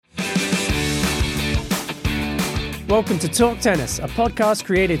Welcome to Talk Tennis, a podcast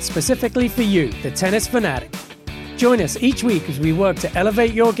created specifically for you, the tennis fanatic. Join us each week as we work to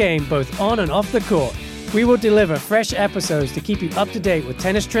elevate your game both on and off the court. We will deliver fresh episodes to keep you up to date with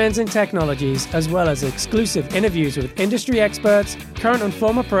tennis trends and technologies, as well as exclusive interviews with industry experts, current and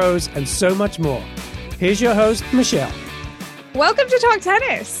former pros, and so much more. Here's your host, Michelle. Welcome to Talk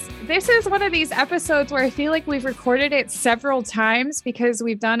Tennis. This is one of these episodes where I feel like we've recorded it several times because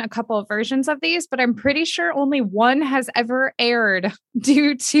we've done a couple of versions of these, but I'm pretty sure only one has ever aired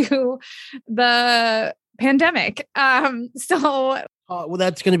due to the pandemic. Well,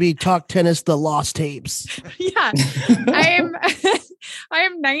 that's going to be Talk Tennis, the Lost Tapes. Yeah, I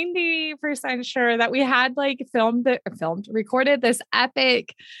am 90% sure that we had recorded this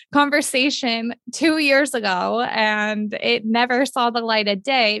epic conversation 2 years ago, and it never saw the light of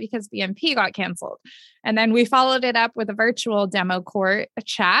day because BMP got canceled. And then we followed it up with a virtual demo court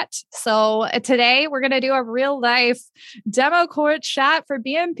chat. So today we're going to do a real life demo court chat for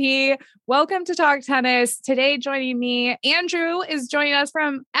BMP. Welcome to Talk Tennis. Today joining me, Andrew is joining us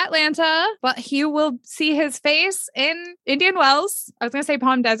from Atlanta, but he will see his face in Indian Wells. I was going to say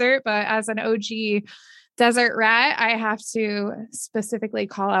Palm Desert, but as an OG desert rat, I have to specifically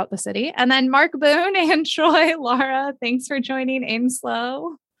call out the city. And then Mark Boone and Troy Lara, thanks for joining in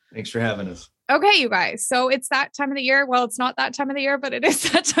slow. Thanks for having us. Okay, you guys. So it's that time of the year. Well, it's not that time of the year, but it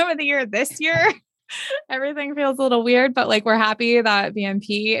is that time of the year this year. Everything feels a little weird, but like we're happy that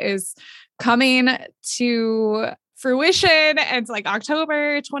BMP is coming to fruition. It's like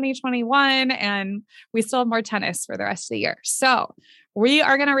October 2021, and we still have more tennis for the rest of the year. So we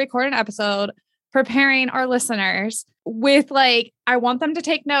are going to record an episode preparing our listeners with I want them to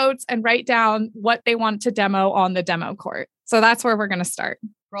take notes and write down what they want to demo on the demo court. So that's where we're going to start.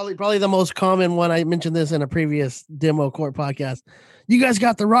 Probably the most common one. I mentioned this in a previous demo court podcast. You guys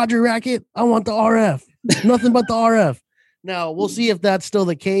got the Roger racket? I want the RF. Nothing but the RF. Now we'll see if that's still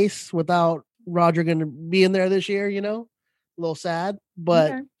the case without Roger going to be in there this year, a little sad,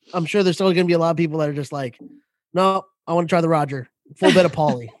 but okay. I'm sure there's still going to be a lot of people that are just like, no, I want to try the Roger. Full bit of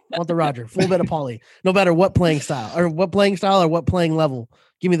poly. I want the Roger. Full bit of poly. No matter what playing style or what playing level.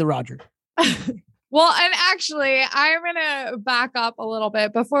 Give me the Roger. Well, and actually, I'm going to back up a little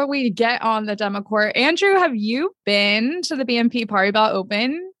bit before we get on the demo court. Andrew, have you been to the BMP Paribas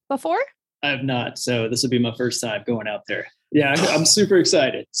Open before? I have not. So this will be my first time going out there. Yeah, I'm super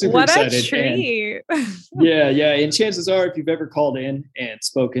excited. What a treat. And yeah. And chances are, if you've ever called in and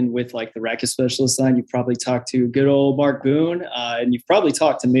spoken with the racket specialist line, you've probably talked to good old Mark Boone, and you've probably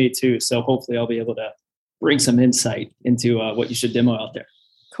talked to me too. So hopefully I'll be able to bring some insight into what you should demo out there.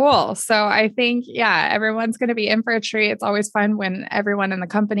 Cool. So I think, everyone's going to be in for a treat. It's always fun when everyone in the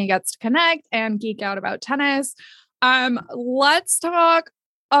company gets to connect and geek out about tennis. Let's talk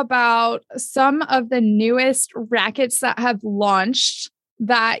about some of the newest rackets that have launched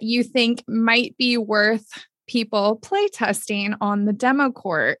that you think might be worth people play testing on the demo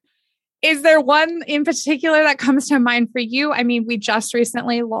court. Is there one in particular that comes to mind for you? I mean, we just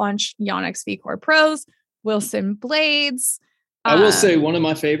recently launched Yonex VCore Pros, Wilson Blades. I will say one of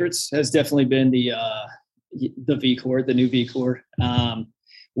my favorites has definitely been the VCore, the new VCore.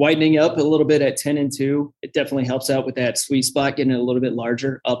 Widening up a little bit at 10 and 2, it definitely helps out with that sweet spot, getting it a little bit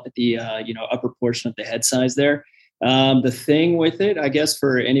larger up at the upper portion of the head size there. The thing with it, I guess,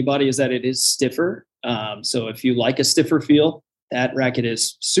 for anybody is that it is stiffer. So if you like a stiffer feel, that racket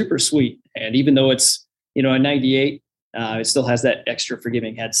is super sweet. And even though it's a 98, it still has that extra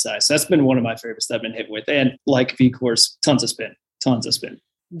forgiving head size. So that's been one of my favorites that I've been hit with. And like VCores, tons of spin.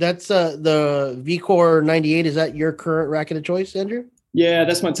 That's the VCore 98. Is that your current racket of choice, Andrew? Yeah,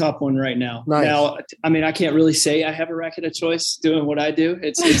 that's my top one right now. Nice. Now, I mean, I can't really say I have a racket of choice doing what I do.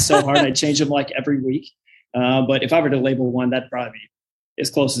 It's so hard. I change them every week. But if I were to label one, that'd probably be as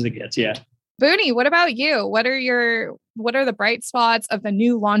close as it gets. Yeah. Booney, what about you? What are the bright spots of the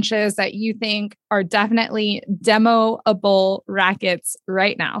new launches that you think are definitely demoable rackets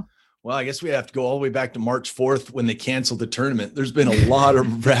right now? Well, I guess we have to go all the way back to March 4th when they canceled the tournament. There's been a lot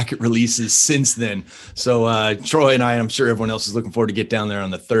of racket releases since then. So Troy and I'm sure everyone else is looking forward to get down there on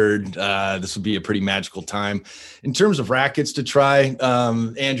the 3rd. This will be a pretty magical time. In terms of rackets to try,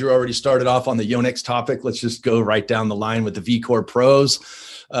 Andrew already started off on the Yonex topic. Let's just go right down the line with the VCore Pros.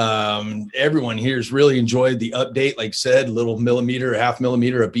 Everyone here has really enjoyed the update. Like I said, little millimeter, half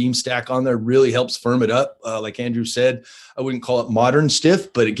millimeter, a beam stack on there really helps firm it up. Like Andrew said, I wouldn't call it modern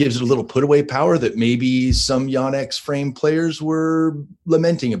stiff, but it gives it a little put away power that maybe some Yonex frame players were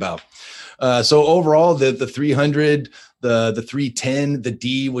lamenting about. So overall, the 300 the 310, the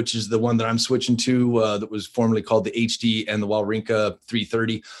D, which is the one that I'm switching to, that was formerly called the HD, and the Wawrinka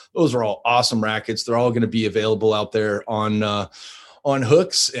 330. Those are all awesome rackets. They're all going to be available out there on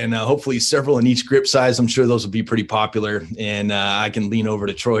hooks, and hopefully several in each grip size. I'm sure those will be pretty popular, and I can lean over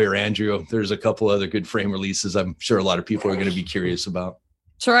to Troy or Andrew. There's a couple other good frame releases I'm sure a lot of people are going to be curious about.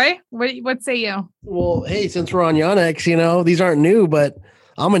 Troy, what say you? Well, hey, since we're on Yonex, these aren't new, but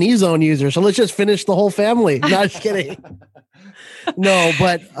I'm an E-Zone user, so let's just finish the whole family. Not just kidding. No,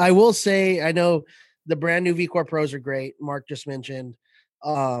 but I will say, I know the brand new VCore Pros are great. Mark just mentioned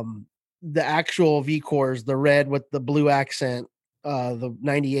the actual VCores, the red with the blue accent, the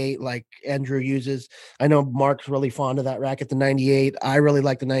 98 like Andrew uses. I know Mark's really fond of that racket, the 98. I really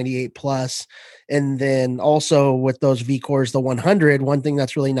like the 98 plus. And then also with those VCores, the 100, one thing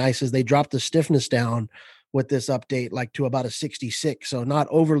that's really nice is they dropped the stiffness down with this update, like to about a 66. So not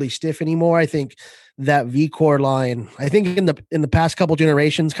overly stiff anymore. I think that VCore line, I think in the past couple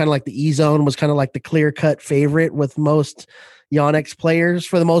generations, kind of like the E-Zone was kind of like the clear cut favorite with most Yonex players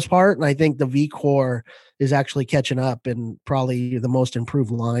for the most part. And I think the VCore is actually catching up and probably the most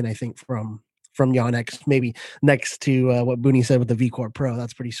improved line, I think, from Yonex, maybe next to what Booney said with the VCore Pro.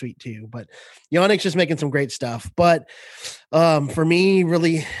 That's pretty sweet too. But Yonex just making some great stuff. But for me,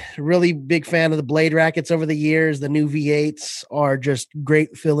 really, really big fan of the blade rackets over the years. The new V8s are just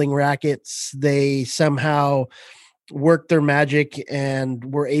great feeling rackets. They somehow work their magic and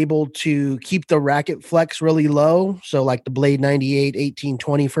were able to keep the racket flex really low. So like the Blade 98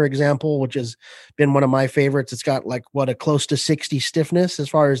 1820, for example, which has been one of my favorites. It's got like a close to 60 stiffness as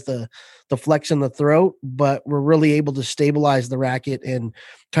far as the flex in the throat, but we're really able to stabilize the racket and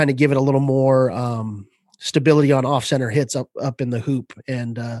kind of give it a little more stability on off center hits up in the hoop,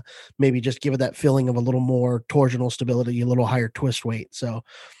 and maybe just give it that feeling of a little more torsional stability, a little higher twist weight. So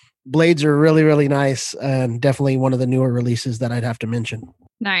blades are really, really nice, and definitely one of the newer releases that I'd have to mention.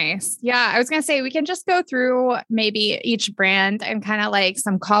 Nice. Yeah. I was going to say, we can just go through maybe each brand and kind of like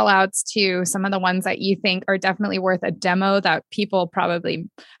some call outs to some of the ones that you think are definitely worth a demo that people probably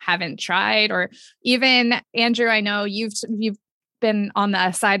haven't tried. Or even Andrew, I know you've been on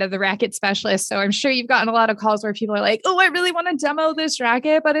the side of the racket specialist. So I'm sure you've gotten a lot of calls where people are like, oh, I really want to demo this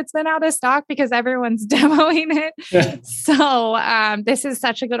racket, but it's been out of stock because everyone's demoing it. Yeah. So this is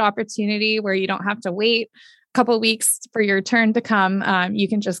such a good opportunity where you don't have to wait a couple of weeks for your turn to come. You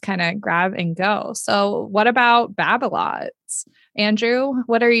can just kind of grab and go. So what about Babolat? Andrew,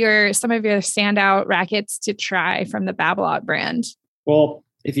 what are some of your standout rackets to try from the Babolat brand? Well,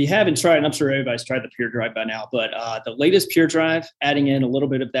 if you haven't tried, and I'm sure everybody's tried the Pure Drive by now, but the latest Pure Drive, adding in a little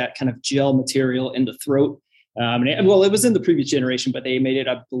bit of that kind of gel material in the throat. It was in the previous generation, but they made it,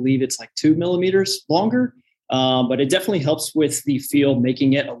 I believe it's like 2 millimeters longer. But it definitely helps with the feel,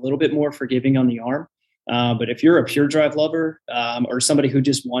 making it a little bit more forgiving on the arm. But if you're a Pure Drive lover or somebody who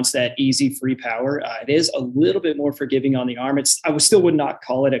just wants that easy, free power, it is a little bit more forgiving on the arm. I still would not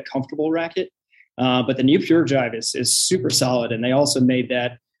call it a comfortable racket. But the new Pure Drive is super solid. And they also made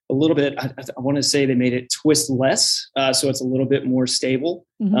that a little bit, I want to say they made it twist less. So it's a little bit more stable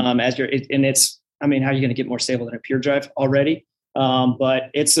how are you going to get more stable than a Pure Drive already? But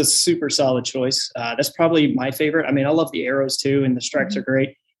it's a super solid choice. That's probably my favorite. I mean, I love the arrows too, and the strikes are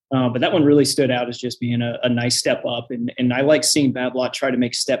great. But that one really stood out as just being a nice step up. And I like seeing Babolat try to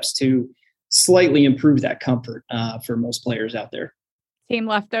make steps to slightly improve that comfort for most players out there. Team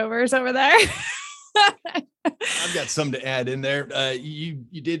leftovers over there. I've got some to add in there.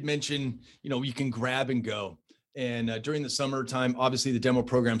 You did mention, you can grab and go. And during the summertime, obviously the demo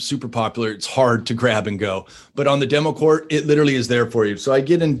program's super popular. It's hard to grab and go, but on the demo court, it literally is there for you. So I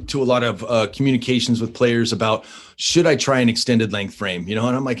get into a lot of communications with players about, should I try an extended length frame? And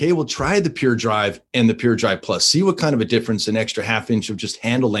I'm like, hey, well, try the Pure Drive and the Pure Drive Plus. See what kind of a difference an extra half inch of just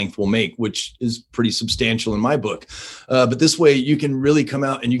handle length will make, which is pretty substantial in my book. But this way you can really come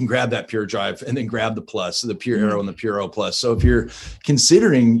out and you can grab that Pure Drive and then grab the Plus, the Pure Aero and the Pure Aero Plus. So if you're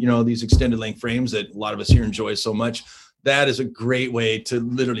considering, these extended length frames that a lot of us here enjoy so much, that is a great way to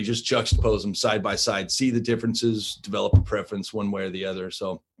literally just juxtapose them side by side, see the differences, develop a preference one way or the other.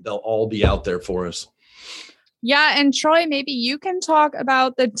 So they'll all be out there for us. Yeah. And Troy, maybe you can talk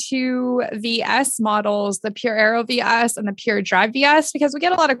about the two VS models, the Pure Aero VS and the Pure Drive VS, because we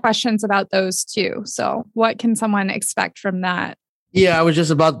get a lot of questions about those too. So what can someone expect from that? Yeah, I was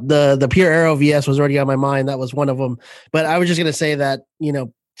just about the Pure Aero VS was already on my mind. That was one of them. But I was just going to say that,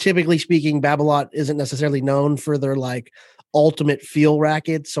 typically speaking, Babolat isn't necessarily known for their like ultimate feel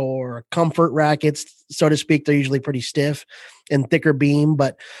rackets or comfort rackets, so to speak. They're usually pretty stiff and thicker beam,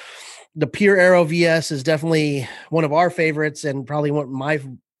 but the Pure Aero VS is definitely one of our favorites and probably one of my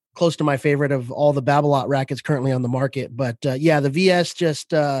close to my favorite of all the Babolat rackets currently on the market. But yeah, the VS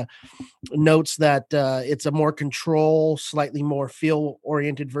just notes that it's a more control, slightly more feel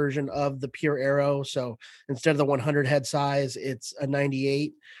oriented version of the Pure Aero. So instead of the 100 head size, it's a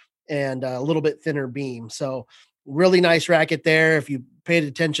 98 and a little bit thinner beam. So really nice racket there. If you paid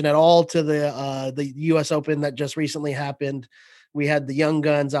attention at all to the US Open that just recently happened, we had the young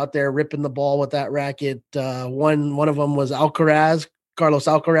guns out there ripping the ball with that racket. One of them was Carlos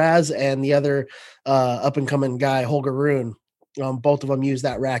Alcaraz, and the other up and coming guy, Holger Rune. Both of them use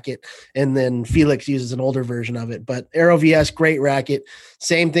that racket, and then Felix uses an older version of it. But Aero VS, great racket.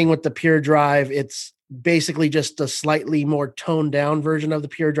 Same thing with the Pure Drive. It's basically just a slightly more toned down version of the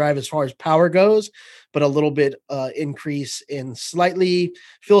Pure Drive as far as power goes, but a little bit increase in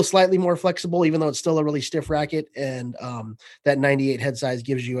feels slightly more flexible, even though it's still a really stiff racket. And that 98 head size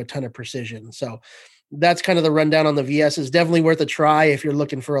gives you a ton of precision. So that's kind of the rundown on the VS. Is definitely worth a try if you're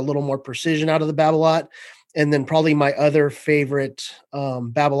looking for a little more precision out of the Babolat. And then probably my other favorite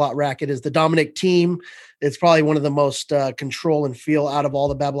Babolat racket is the Dominic Thiem. It's probably one of the most control and feel out of all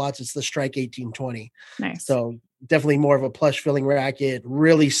the Babolats. It's the Strike 1820. Nice. So definitely more of a plush filling racket,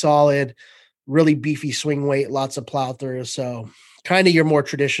 really solid, really beefy swing weight, lots of plow through. So kind of your more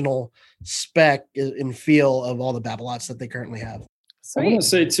traditional spec and feel of all the Babolats that they currently have. Sweet. I want to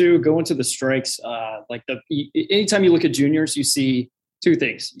say too, going to the strikes, anytime you look at juniors, you see two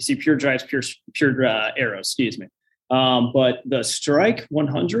things. You see pure drives, pure arrows, excuse me. But the strike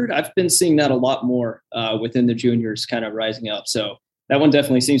 100, I've been seeing that a lot more within the juniors kind of rising up. So that one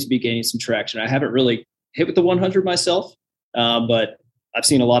definitely seems to be gaining some traction. I haven't really hit with the 100 myself, but I've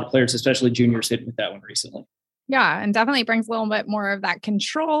seen a lot of players, especially juniors, hit with that one recently. Yeah, and definitely brings a little bit more of that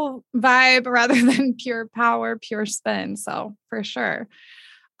control vibe rather than pure power, pure spin. So for sure.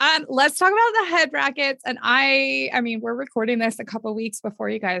 Let's talk about the head rackets. And I mean, we're recording this a couple of weeks before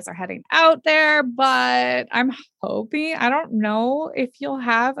you guys are heading out there, but I'm hoping, I don't know if you'll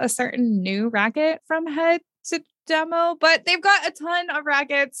have a certain new racket from Head to demo, but they've got a ton of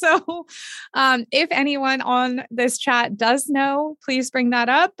rackets. So if anyone on this chat does know, please bring that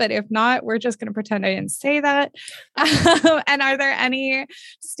up. But if not, we're just going to pretend I didn't say that. And are there any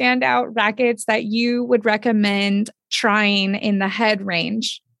standout rackets that you would recommend trying in the head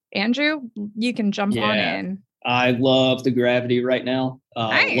range? Andrew, you can jump on in. I love the Gravity right now.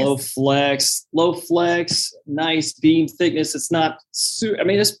 Nice. Low flex, nice beam thickness. It's not,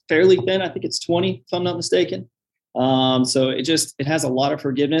 it's fairly thin. I think it's 20, if I'm not mistaken. So it has a lot of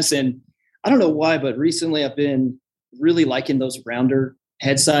forgiveness. And I don't know why, but recently I've been really liking those rounder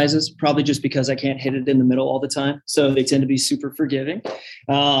head sizes, probably just because I can't hit it in the middle all the time. So they tend to be super forgiving.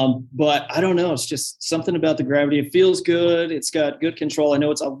 But I don't know. It's just something about the Gravity. It feels good. It's got good control. I know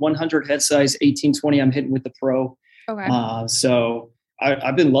it's a 100 head size, 1820. I'm hitting with the Pro. Okay. So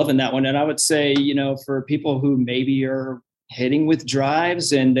I've been loving that one. And I would say, for people who maybe are hitting with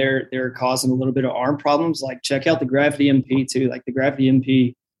drives and they're causing a little bit of arm problems, like check out the Gravity MP too. Like the Gravity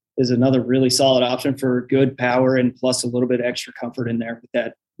MP is another really solid option for good power and plus a little bit extra comfort in there with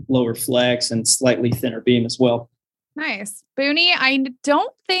that lower flex and slightly thinner beam as well. Nice. Booney, I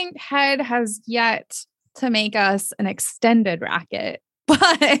don't think Head has yet to make us an extended racket,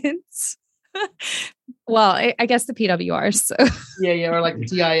 but well, I guess the PWRs. So. Yeah, or like the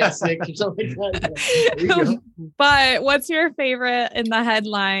TIS6 or something like that. There you go. But what's your favorite in the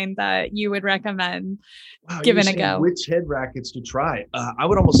headline that you would recommend giving a go? Which head rackets to try? I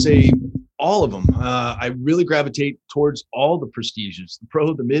would almost say all of them. I really gravitate towards all the prestiges, the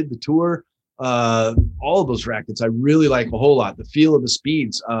Pro, the Mid, the Tour, all of those rackets. I really like a whole lot. The feel of the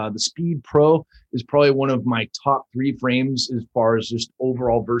speeds. The Speed Pro is probably one of my top 3 frames as far as just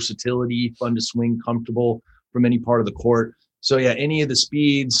overall versatility, fun to swing, comfortable from any part of the court. So yeah, any of the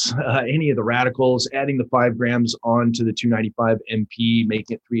speeds, any of the radicals, adding the 5 grams onto the 295 MP,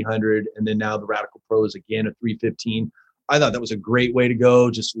 making it 300. And then now the Radical Pros again at 315. I thought that was a great way to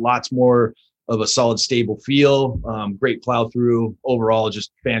go. Just lots more of a solid, stable feel, great plow through, overall,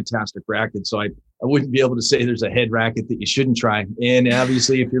 just fantastic racket. So I wouldn't be able to say there's a head racket that you shouldn't try. And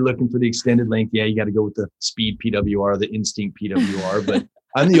obviously, if you're looking for the extended length, yeah, you got to go with the Speed PWR, the Instinct PWR. But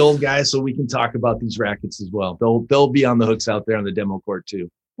I'm the old guy, so we can talk about these rackets as well. They'll be on the hooks out there on the demo court too.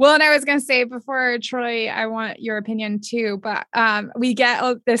 Well, and I was going to say before, Troy, I want your opinion too, but we get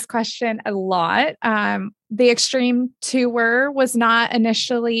this question a lot. The Extreme Tour was not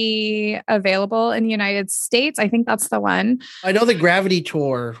initially available in the United States. I think that's the one. I know the Gravity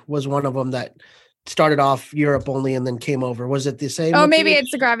Tour was one of them that started off Europe only and then came over. Was it the same? Oh, maybe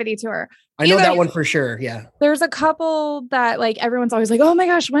it's the Gravity Tour. I know that one for sure. Yeah. There's a couple that like everyone's always like, oh my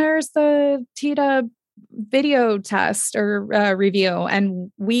gosh, where's the Tita video test or review,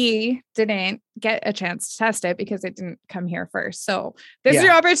 and we didn't get a chance to test it because it didn't come here first. So this is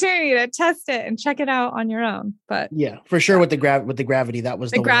your opportunity to test it and check it out on your own. But yeah, for sure with the gravity, that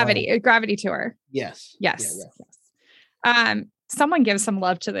was the gravity tour. Yes. Yes. Someone gives some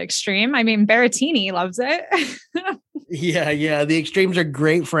love to the Extreme. I mean, Berrettini loves it. Yeah. The Extremes are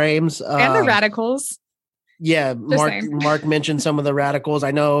great frames. And the Radicals. Yeah. Mark mentioned some of the Radicals.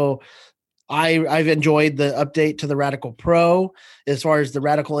 I know I've enjoyed the update to the Radical Pro as far as the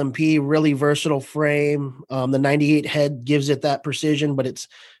Radical MP, really versatile frame. The 98 head gives it that precision, but it's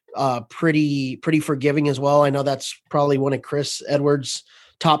pretty forgiving as well. I know that's probably one of Chris Edwards'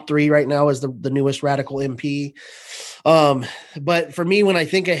 top 3 right now is the newest Radical MP. But for me, when I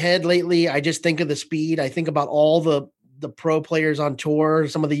think ahead lately, I just think of the speed. I think about all the pro players on tour,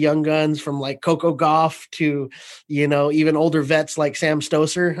 some of the young guns from like Coco Gauff to, even older vets like Sam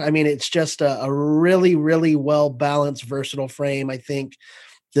Stosur. I mean, it's just a really, really well-balanced, versatile frame. I think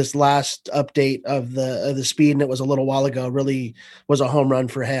this last update of the speed, and it was a little while ago, really was a home run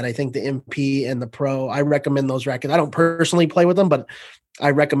for head. I think the MP and the Pro, I recommend those rackets. I don't personally play with them, but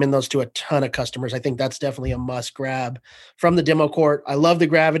I recommend those to a ton of customers. I think that's definitely a must grab from the demo court. I love the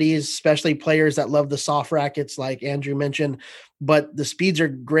gravities, especially players that love the soft rackets like Andrew mentioned, but the speeds are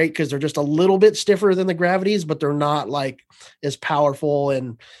great because they're just a little bit stiffer than the gravities, but they're not like as powerful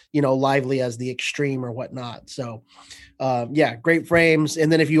and, lively as the Extreme or whatnot. So great frames. And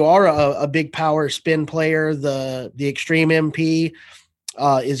then if you are a big power spin player, the Extreme MP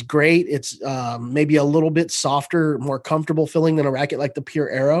is great. It's maybe a little bit softer, more comfortable feeling than a racket like the Pure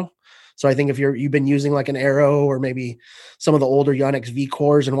Aero. So I think if you've been using like an Aero or maybe some of the older Yonex V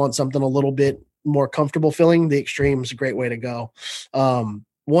cores and want something a little bit more comfortable feeling, the Extreme is a great way to go.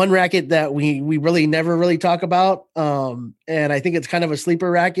 One racket that we really never really talk about, and I think it's kind of a sleeper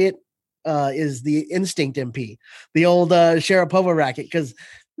racket, is the Instinct MP, the old Sharapova racket, because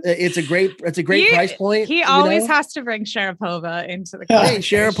it's a great price point. He always has to bring Sharapova into the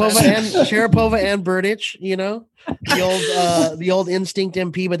Sharapova and Berdych, the old Instinct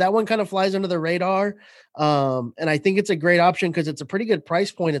MP, but that one kind of flies under the radar. And I think it's a great option because it's a pretty good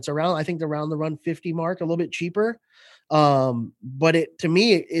price point. It's around the run 50 mark, a little bit cheaper. But to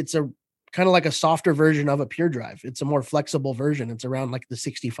me, it's a kind of like a softer version of a Pure Drive. It's a more flexible version. It's around like the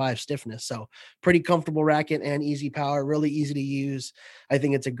 65 stiffness. So pretty comfortable racket and easy power, really easy to use. I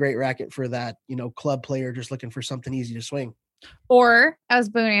think it's a great racket for that, club player just looking for something easy to swing. Or as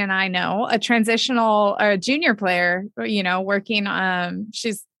Booney and I know, a transitional junior player, working,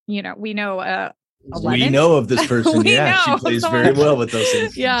 she's, we know, 11? We know of this person. She plays very well with those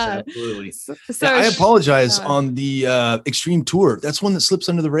things. Yeah, absolutely. So I apologize on the Extreme Tour. That's one that slips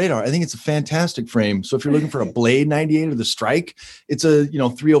under the radar. I think it's a fantastic frame. So if you're looking for a Blade 98 or the Strike, it's a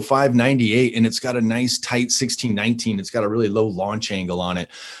 305 98, and it's got a nice tight 16-19. It's got a really low launch angle on it.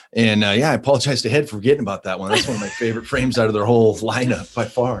 And I apologize to Head for forgetting about that one. That's one of my favorite frames out of their whole lineup by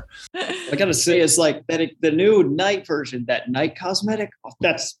far. I gotta say, it's like that the new Night version, that Night cosmetic.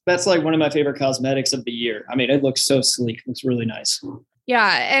 That's like one of my favorite cosmetics of the year. I mean, it looks so sleek. It looks really nice.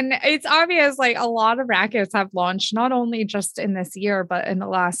 Yeah, and it's obvious like a lot of rackets have launched not only just in this year, but in the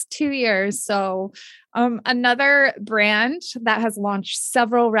last 2 years. So another brand that has launched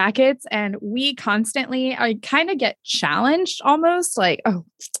several rackets, and we constantly kind of get challenged almost like,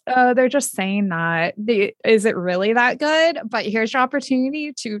 they're just saying that. Is it really that good? But here's your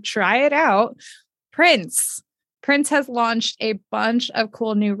opportunity to try it out. Prince has launched a bunch of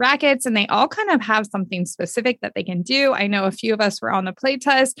cool new rackets, and they all kind of have something specific that they can do. I know a few of us were on the play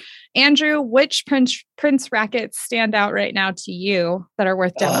test. Andrew, which Prince rackets stand out right now to you that are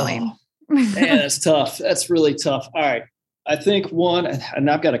worth demoing? Man, that's tough. That's really tough. All right. I think one, and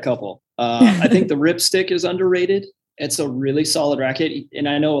I've got a couple. I think the Ripstick is underrated. It's a really solid racket. And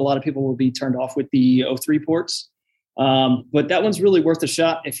I know a lot of people will be turned off with the 03 ports. But that one's really worth a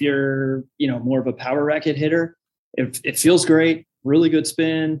shot if you're, more of a power racket hitter. It feels great, really good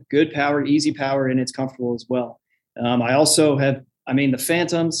spin, good power, easy power, and it's comfortable as well. I also have, the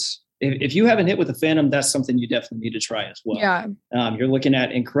Phantoms. If you haven't hit with a Phantom, that's something you definitely need to try as well. Yeah. You're looking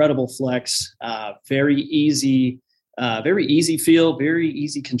at incredible flex, very easy feel, very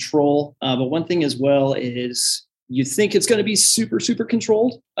easy control. But one thing as well is you think it's going to be super, super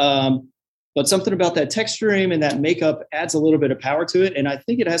controlled. But something about that texturing and that makeup adds a little bit of power to it. And I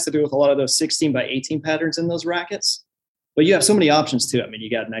think it has to do with a lot of those 16x18 patterns in those rackets. But you have so many options too. You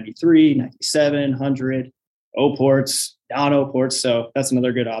got 93, 97, 100, O ports, non-O ports. So that's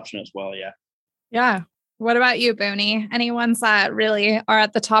another good option as well. Yeah. Yeah. What about you, Booney? Any ones that really are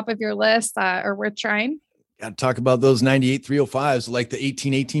at the top of your list that are worth trying? Got to talk about those 98 305s, like the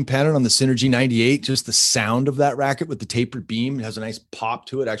 1818 pattern on the Synergy 98. Just the sound of that racket with the tapered beam, it has a nice pop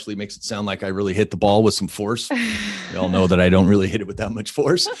to it. Actually makes it sound like I really hit the ball with some force. We all know that I don't really hit it with that much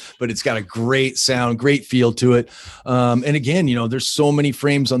force, but it's got a great sound, great feel to it. And again, there's so many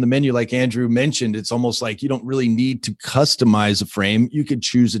frames on the menu, like Andrew mentioned. It's almost like you don't really need to customize a frame. You could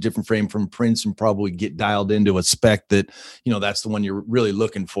choose a different frame from Prince and probably get dialed into a spec that, that's the one you're really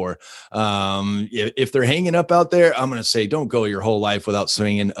looking for. If they're hanging up out there, I'm going to say don't go your whole life without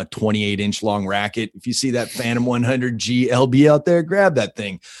swinging a 28-inch long racket. If you see that Phantom 100G LB out there, grab that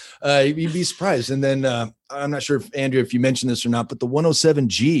thing. You'd be surprised. And then I'm not sure if Andrew, if you mentioned this or not, but the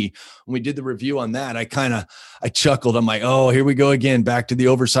 107G, when we did the review on that, I chuckled. I'm like, oh, here we go again, back to the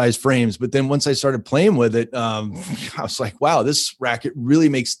oversized frames. But then once I started playing with it, I was like, wow, this racket really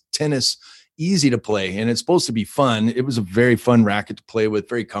makes tennis easy to play, and it's supposed to be fun. It was a very fun racket to play with,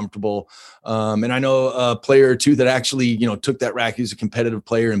 very comfortable. And I know a player or two that actually, took that racket. He's a competitive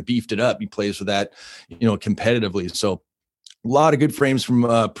player and beefed it up. He plays with that, competitively. So a lot of good frames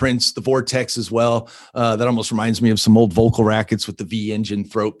from Prince, the Vortex as well. That almost reminds me of some old Volcal rackets with the V engine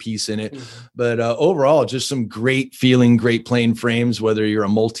throat piece in it. Mm-hmm. But overall, just some great feeling, great playing frames. Whether you're a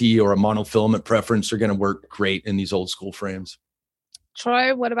multi or a monofilament preference, are going to work great in these old school frames.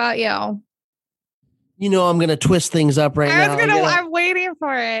 Troy, what about you? I'm going to twist things up right now. I'm waiting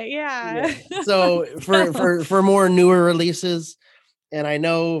for it. Yeah. So for more newer releases, and I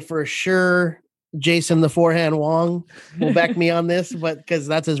know for sure Jason the Forehand Wong will back me on this, but because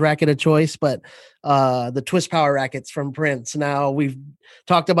that's his racket of choice. But the Twist Power rackets from Prince. Now, we've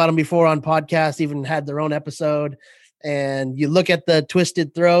talked about them before on podcasts, even had their own episode. And you look at the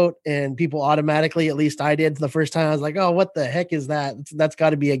twisted throat, and people automatically, at least I did the first time, I was like, oh, what the heck is that? That's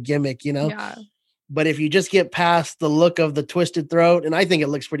got to be a gimmick, Yeah. But if you just get past the look of the twisted throat, and I think it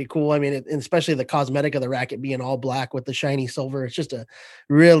looks pretty cool. I mean, especially the cosmetic of the racket being all black with the shiny silver. It's just a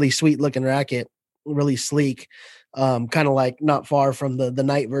really sweet looking racket, really sleek, kind of like not far from the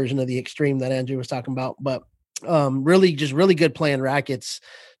night version of the Extreme that Andrew was talking about. But really good playing rackets.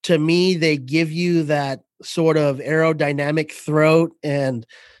 To me, they give you that sort of aerodynamic throat, and,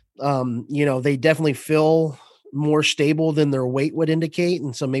 they definitely feel more stable than their weight would indicate.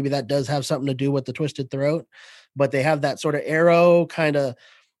 And so maybe that does have something to do with the twisted throat, but they have that sort of aero kind of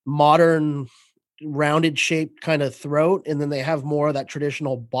modern rounded shaped kind of throat. And then they have more of that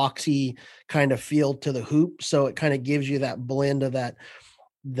traditional boxy kind of feel to the hoop. So it kind of gives you that blend of that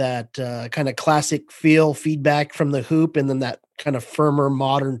kind of classic feel feedback from the hoop, and then that kind of firmer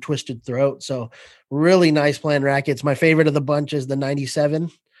modern twisted throat. So really nice playing rackets. My favorite of the bunch is the 97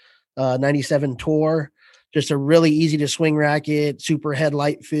 Tour. Just a really easy to swing racket, super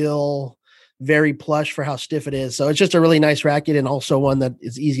headlight feel, very plush for how stiff it is. So it's just a really nice racket, and also one that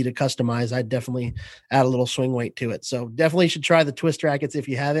is easy to customize. I'd definitely add a little swing weight to it. So definitely should try the Twist rackets if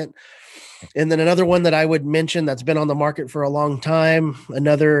you haven't. And then another one that I would mention that's been on the market for a long time,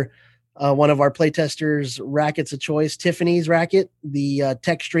 another one of our playtesters' rackets of choice, Tiffany's racket, the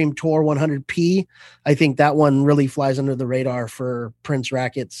Techstream Tour 100P. I think that one really flies under the radar for Prince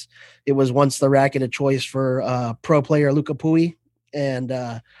rackets. It was once the racket of choice for pro player Luca Pui, and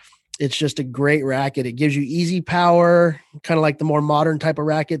it's just a great racket. It gives you easy power, kind of like the more modern type of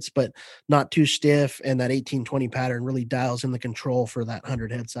rackets, but not too stiff. And that 1820 pattern really dials in the control for that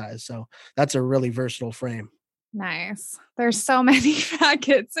 100 head size. So that's a really versatile frame. Nice. There's so many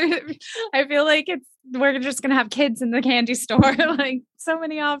rackets. I feel like we're just gonna have kids in the candy store. Like, so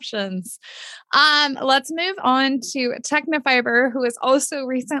many options. Let's move on to Technofiber, who has also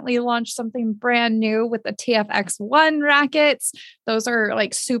recently launched something brand new with the TFX1 rackets. Those are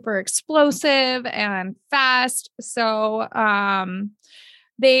like super explosive and fast. So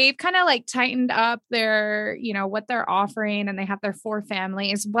they've kind of like tightened up their, what they're offering, and they have their 4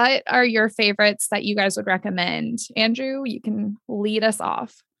 families. What are your favorites that you guys would recommend? Andrew, you can lead us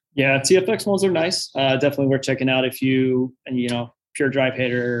off. Yeah, TFX ones are nice. Definitely worth checking out if you, pure drive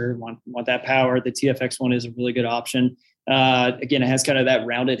hitter, want that power. The TFX one is a really good option. Again, it has kind of that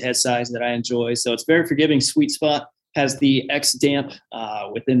rounded head size that I enjoy. So it's very forgiving, sweet spot. Has the X damp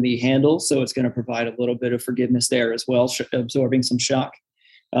within the handle. So it's going to provide a little bit of forgiveness there as well, absorbing some shock.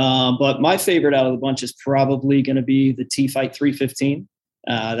 But my favorite out of the bunch is probably going to be the T-Fight 315.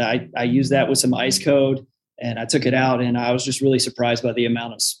 I used that with some ice code, and I took it out, and I was just really surprised by the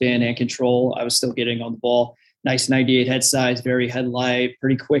amount of spin and control I was still getting on the ball. Nice 98 head size, very headlight,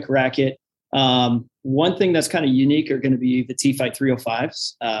 pretty quick racket. One thing that's kind of unique are going to be the T-Fight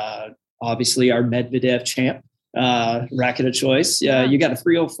 305s. Obviously, our Medvedev champ racket of choice. You got a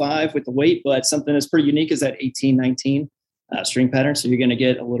 305 with the weight, but something that's pretty unique is that 1819 string pattern. So you're going to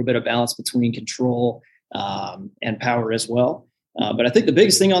get a little bit of balance between control and power as well. But I think the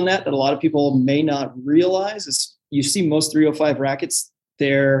biggest thing on that a lot of people may not realize is you see most 305 rackets,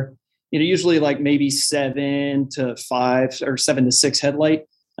 they're usually like maybe 7 to 5 or 7 to 6 headlight.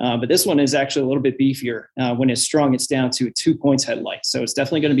 But this one is actually a little bit beefier. When it's strung, it's down to a 2 points headlight. So it's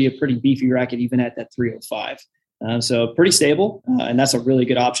definitely going to be a pretty beefy racket, even at that 305. So pretty stable. And that's a really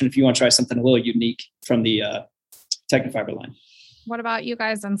good option if you want to try something a little unique from the Technifiber line. What about you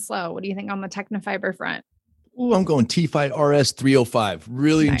guys on Slow? What do you think on the Technifiber front? Ooh, I'm going T-Fight RS 305.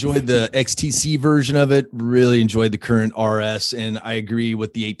 Really enjoyed the XTC version of it. Really enjoyed the current RS. And I agree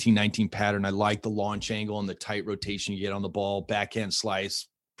with the 1819 pattern. I like the launch angle and the tight rotation you get on the ball. Backhand slice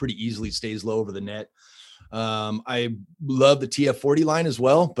pretty easily stays low over the net. I love the TF40 line as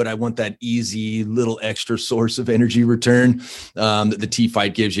well, but I want that easy little extra source of energy return that the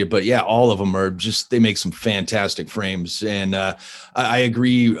T-Fight gives you. But yeah, all of them are just, they make some fantastic frames. And I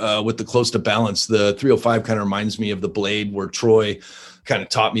agree with the close to balance. The 305 kind of reminds me of the Blade, where Troy kind of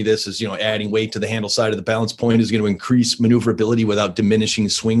taught me this is, adding weight to the handle side of the balance point is going to increase maneuverability without diminishing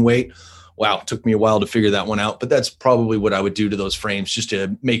swing weight. Wow, it took me a while to figure that one out, but that's probably what I would do to those frames just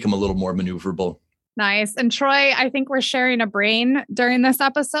to make them a little more maneuverable. Nice. And Troy, I think we're sharing a brain during this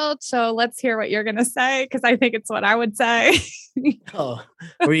episode. So let's hear what you're going to say, because I think it's what I would say. Oh,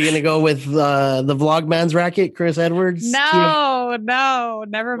 were you going to go with the Vlogman's racket, Chris Edwards? No,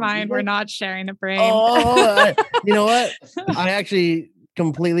 never mind. We're not sharing a brain. Oh, you know what? I actually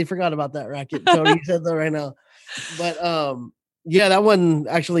completely forgot about that racket. Tony, you said that right now. But yeah, that one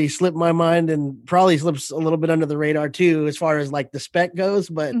actually slipped my mind and probably slips a little bit under the radar too, as far as like the spec goes.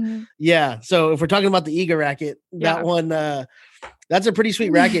 But yeah, so if we're talking about the Ega racket, that one, that's a pretty sweet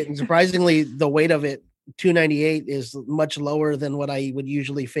racket. And surprisingly, the weight of it, 298, is much lower than what I would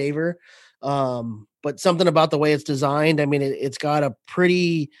usually favor. But something about the way it's designed, I mean, it's got a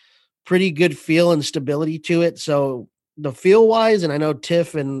pretty good feel and stability to it. So the feel wise, and I know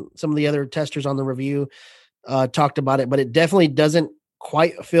Tiff and some of the other testers on the review talked about it, but it definitely doesn't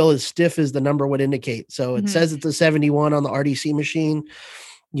quite feel as stiff as the number would indicate. So it says it's a 71 on the RDC machine,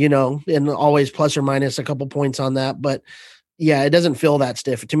 and always plus or minus a couple points on that. But yeah, it doesn't feel that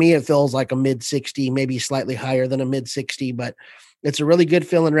stiff. To me, it feels like a mid 60, maybe slightly higher than a mid 60, but it's a really good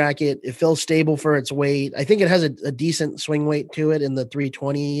feeling racket. It feels stable for its weight. I think it has a decent swing weight to it in the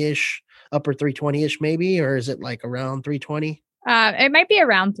 320-ish, upper 320-ish maybe, or is it like around 320? It might be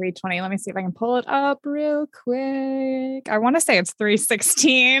around 320. Let me see if I can pull it up real quick. I want to say it's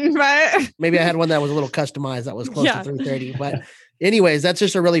 316, but maybe I had one that was a little customized that was close to 330. But anyways, that's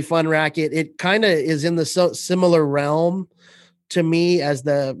just a really fun racket. It kind of is in the similar realm to me as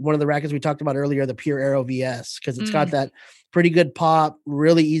one of the rackets we talked about earlier, the Pure Aero VS, because it's got that pretty good pop,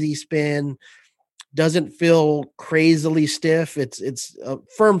 really easy spin. Doesn't feel crazily stiff. It's a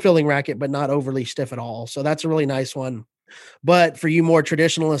firm filling racket, but not overly stiff at all. So that's a really nice one. But for you more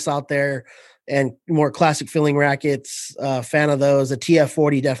traditionalists out there and more classic filling rackets, fan of those, the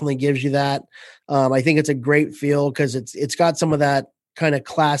TF40 definitely gives you that. I think it's a great feel because it's got some of that kind of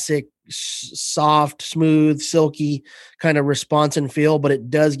classic, soft, smooth, silky kind of response and feel, but it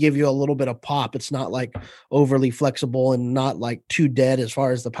does give you a little bit of pop. It's not like overly flexible and not like too dead as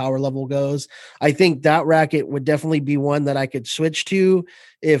far as the power level goes. I think that racket would definitely be one that I could switch to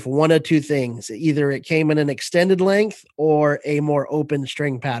if one of two things, either it came in an extended length or a more open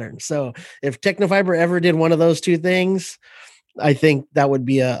string pattern. So if Technifiber ever did one of those two things, I think that would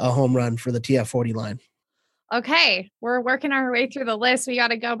be a home run for the TF40 line. Okay, we're working our way through the list. We got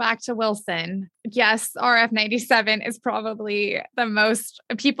to go back to Wilson. Yes, RF97 is probably the most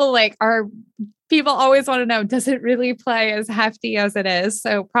people always want to know, does it really play as hefty as it is?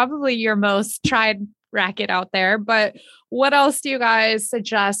 So probably your most tried racket out there. But what else do you guys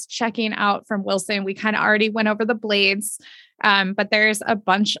suggest checking out from Wilson? We kind of already went over the blades, but there's a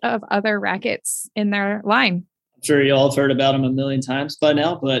bunch of other rackets in their line. Sure you all have heard about them a million times by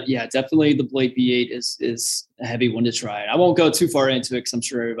now, but yeah, definitely the Blade V8 is a heavy one to try. I won't go too far into it because I'm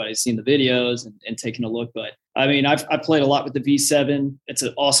sure everybody's seen the videos and taken a look, but I mean, I've played a lot with the V7. It's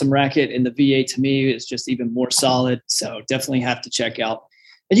an awesome racket, and the V8 to me is just even more solid. So definitely have to check out.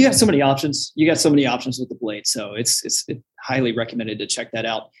 And you have so many options. You got so many options with the Blade. So it's highly recommended to check that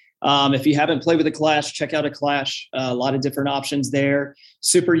out. If you haven't played with a Clash, check out a Clash. A lot of different options there.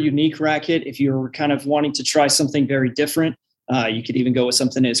 Super unique racket. If you're kind of wanting to try something very different, you could even go with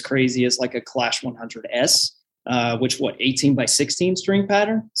something as crazy as like a Clash 100S, which 18 by 16 string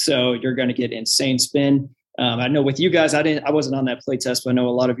pattern. So you're going to get insane spin. I know with you guys, I wasn't on that play test, but I know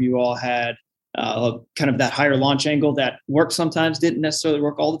a lot of you all had kind of that higher launch angle that worked sometimes, didn't necessarily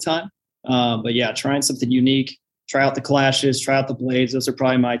work all the time. But yeah, trying something unique, try out the Clashes, try out the Blades. Those are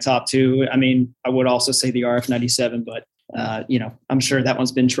probably my top two. I mean, I would also say the RF97, but I'm sure that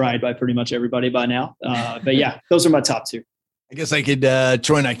one's been tried by pretty much everybody by now. But yeah, those are my top two. I guess I could,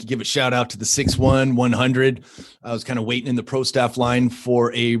 Troy and I could give a shout out to the 6-1 100. I was kind of waiting in the pro staff line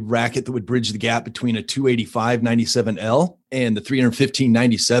for a racket that would bridge the gap between a 285 97L and the 315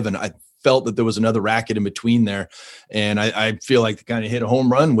 97. I felt that there was another racket in between there. And I feel like they kind of hit a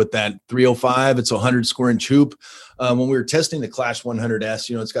home run with that 305. It's a 100 square inch hoop. When we were testing the Clash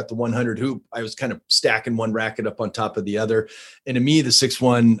 100S, it's got the 100 hoop. I was kind of stacking one racket up on top of the other. And to me, the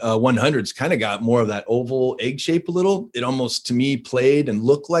 6-1 100's kind of got more of that oval egg shape a little. It almost, to me, played and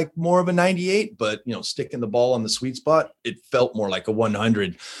looked like more of a 98, but, sticking the ball on the sweet spot, it felt more like a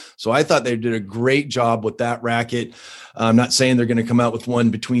 100. So I thought they did a great job with that racket. I'm not saying they're going to come out with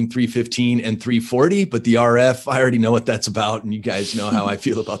one between 315 and 340, but the RF, I already know what that's about. And you guys know how I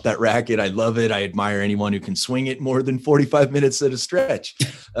feel about that racket. I love it. I admire anyone who can swing it more than 45 minutes at a stretch.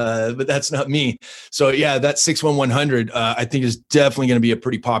 But that's not me. So yeah, that 6-1 100, I think is definitely going to be a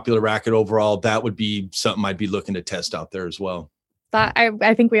pretty popular racket overall. That would be something I'd be looking to test out there as well. That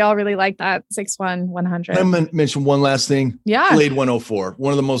I think we all really like that 6-1 100. I'm going to mention one last thing. Yeah. Blade 104,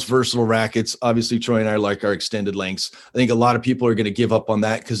 one of the most versatile rackets. Obviously, Troy and I like our extended lengths. I think a lot of people are going to give up on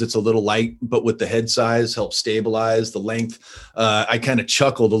that because it's a little light, but with the head size, helps stabilize the length. I kind of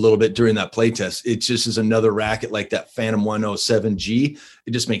chuckled a little bit during that play test. It just is another racket like that Phantom 107G.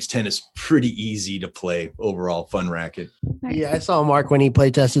 It just makes tennis pretty easy to play. Overall, fun racket. Nice. Yeah, I saw Mark when he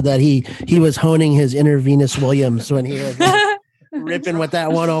play tested that. He was honing his inner Venus Williams when he was ripping with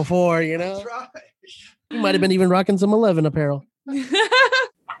that 104, That's right. He might have been even rocking some 11 apparel.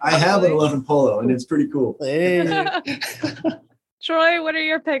 I have an 11 polo and it's pretty cool. Hey. Troy, what are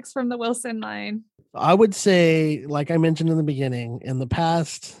your picks from the Wilson line? I would say, like I mentioned in the beginning, in the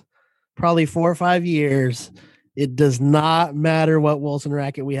past probably 4 or 5 years, it does not matter what Wilson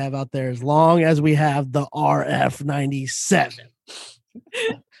racket we have out there as long as we have the RF97.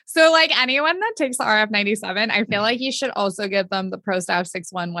 So like anyone that takes the RF97, I feel like you should also give them the Pro Staff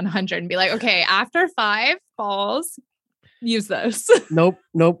 6-1 100 and be like, okay, after 5 balls, use this. Nope.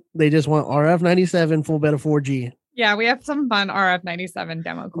 They just want RF97 full bed of 4G. Yeah, we have some fun RF97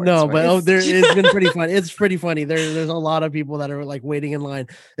 demo course. No, but it's been pretty fun. It's pretty funny. There's a lot of people that are like waiting in line,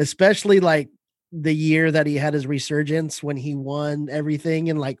 especially like the year that he had his resurgence when he won everything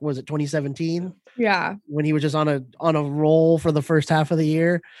in was it 2017? Yeah. When he was just on a roll for the first half of the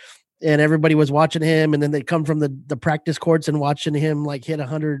year and everybody was watching him, and then they'd come from the practice courts and watching him like hit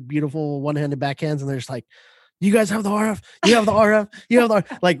 100 beautiful one-handed backhands, and they're just like, you guys have the RF, you have the RF, you have the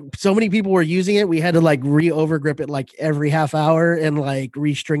RF. Like so many people were using it. We had to like re-over grip it like every half hour and like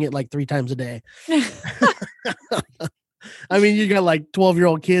restring it like 3 times a day. I mean, you got like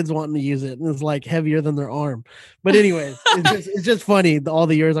 12-year-old kids wanting to use it, and it's like heavier than their arm. But anyways, it's just funny. All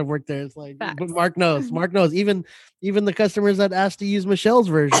the years I've worked there, it's like, but Mark knows. Even the customers that asked to use Michelle's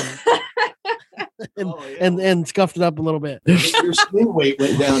version and scuffed it up a little bit. Your swing weight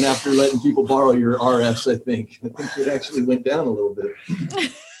went down after letting people borrow your RFs. I think it actually went down a little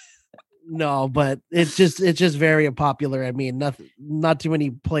bit. No, but it's just very popular. I mean, not too many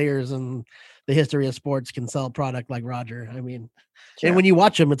players in the history of sports can sell a product like Roger. I mean, sure. And when you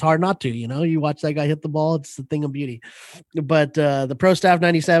watch him, it's hard not to, you watch that guy hit the ball. It's the thing of beauty. But the Pro Staff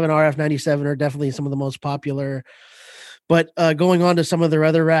 97, RF 97 are definitely some of the most popular. But going on to some of their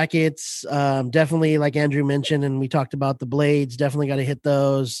other rackets, definitely like Andrew mentioned, and we talked about the Blades, definitely got to hit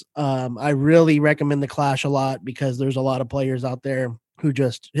those. I really recommend the Clash a lot because there's a lot of players out there who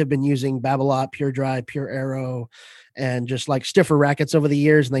just have been using Babolat, Pure Drive, Pure Aero, and just like stiffer rackets over the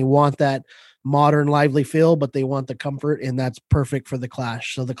years. And they want that modern, lively feel, but they want the comfort, and that's perfect for the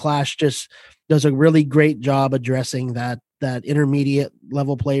Clash. So the Clash just does a really great job addressing that intermediate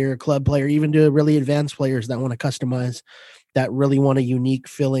level player, club player, even to really advanced players that want to customize, that really want a unique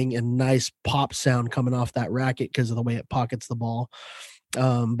feeling and nice pop sound coming off that racket because of the way it pockets the ball.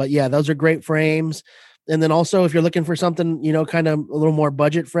 But yeah, those are great frames. And then also if you're looking for something, kind of a little more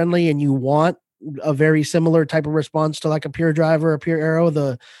budget friendly and you want a very similar type of response to like a Pure Drive or a Pure Aero,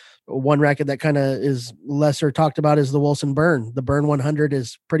 the one racket that kind of is lesser talked about is the Wilson Burn. The Burn 100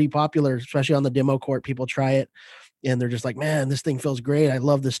 is pretty popular, especially on the demo court. People try it and they're just like, man, this thing feels great. I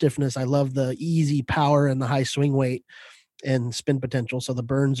love the stiffness. I love the easy power and the high swing weight and spin potential. So the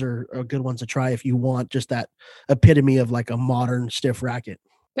Burns are good ones to try if you want just that epitome of like a modern stiff racket.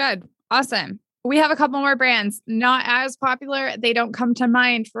 Good. Awesome. We have a couple more brands, not as popular. They don't come to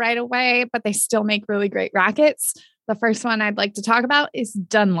mind right away, but they still make really great rackets. The first one I'd like to talk about is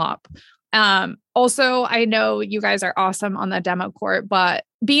Dunlop. Also, I know you guys are awesome on the demo court, but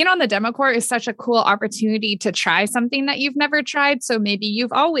being on the demo court is such a cool opportunity to try something that you've never tried. So maybe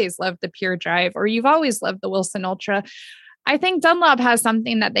you've always loved the Pure Drive or you've always loved the Wilson Ultra. I think Dunlop has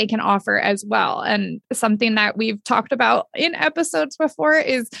something that they can offer as well. And something that we've talked about in episodes before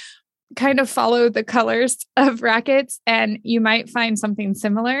is kind of follow the colors of rackets. And you might find something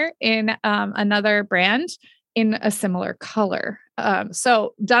similar in another brand in a similar color.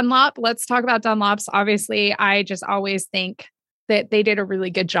 So Dunlop, let's talk about Dunlops. Obviously, I just always think that they did a really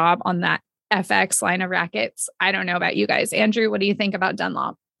good job on that FX line of rackets. I don't know about you guys. Andrew, what do you think about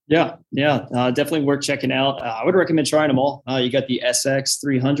Dunlop? Yeah, definitely worth checking out. I would recommend trying them all. You got the SX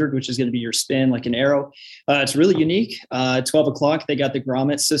 300, which is going to be your spin like an arrow. It's really unique. 12 o'clock, they got the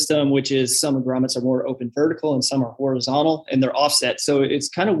grommet system, which is some grommets are more open vertical and some are horizontal and they're offset. So it's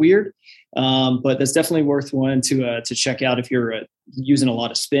kind of weird, but that's definitely worth one to check out if you're using a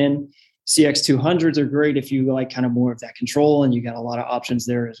lot of spin. CX 200s are great if you like kind of more of that control, and you got a lot of options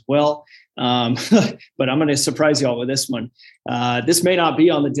there as well. But I'm going to surprise y'all with this one. This may not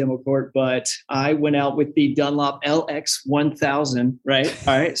be on the demo court, but I went out with the Dunlop LX 1000, right?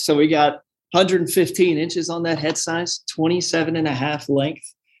 All right. So we got 115 inches on that head size, 27 and a half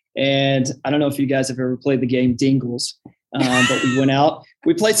length. And I don't know if you guys have ever played the game Dingles, but we went out,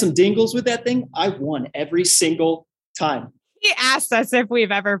 we played some Dingles with that thing. I won every single time. He asked us if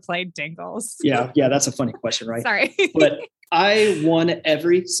we've ever played Dingles. Yeah, that's a funny question, right? Sorry. But I won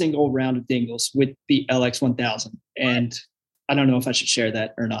every single round of Dingles with the LX 1000. And I don't know if I should share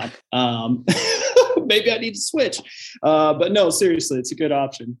that or not. Maybe I need to switch. But no, seriously, it's a good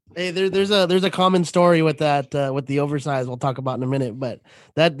option. Hey, there's a common story with that, with the oversize we'll talk about in a minute, but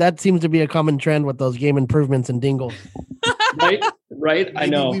that seems to be a common trend with those game improvements and Dingles. Right. I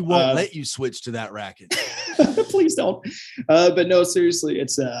know. We won't let you switch to that racket. Please don't. But no, seriously,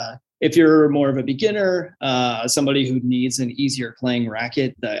 it's if you're more of a beginner, somebody who needs an easier playing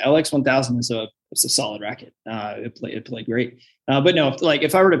racket, the LX 1000 is a solid racket. It played great. But no,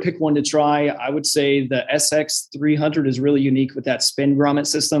 if I were to pick one to try, I would say the SX 300 is really unique with that spin grommet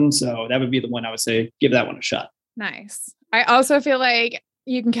system. So that would be the one I would say, give that one a shot. Nice. I also feel like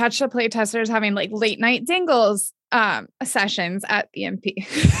you can catch the play testers having like late night Dingles sessions at the MP.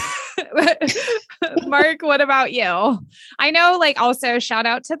 Mark, what about you? I know, also shout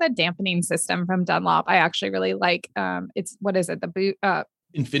out to the dampening system from Dunlop. I actually really like it's what is it? The boot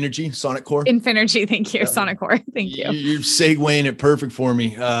Infinergy, Sonic Core. Infinergy, thank you. Sonic Core, thank you. You're segueing it perfect for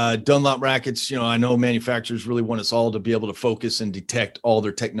me. Dunlop rackets, I know manufacturers really want us all to be able to focus and detect all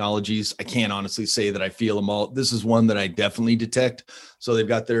their technologies. I can't honestly say that I feel them all. This is one that I definitely detect. So they've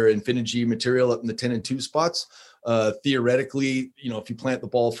got their Infinergy material up in the 10 and 2 spots. Theoretically, if you plant the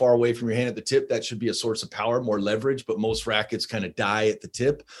ball far away from your hand at the tip, that should be a source of power, more leverage, but most rackets kind of die at the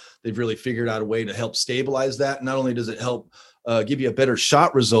tip. They've really figured out a way to help stabilize that. Not only does it help give you a better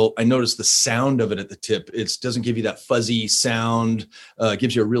shot result, I noticed the sound of it at the tip. It doesn't give you that fuzzy sound,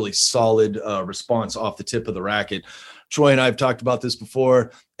 gives you a really solid response off the tip of the racket. Troy and I have talked about this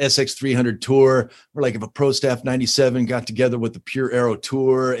before. SX 300 Tour, or if a Pro Staff 97 got together with the Pure Aero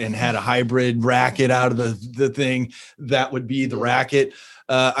Tour and had a hybrid racket out of the thing, that would be the racket.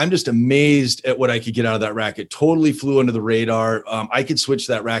 I'm just amazed at what I could get out of that racket. Totally flew under the radar. I could switch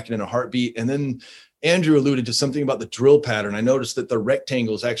that racket in a heartbeat. And then Andrew alluded to something about the drill pattern. I noticed that the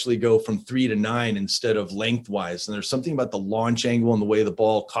rectangles actually go from 3 to 9 instead of lengthwise. And there's something about the launch angle and the way the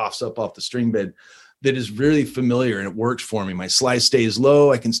ball coughs up off the string bed that is really familiar, and it works for me. My slice stays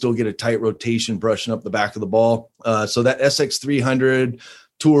low. I can still get a tight rotation brushing up the back of the ball. So that SX 300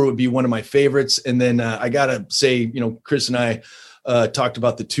 Tour would be one of my favorites. And then I got to say, Chris and I talked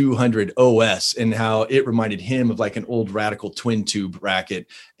about the 200 OS and how it reminded him of an old Radical twin tube racket.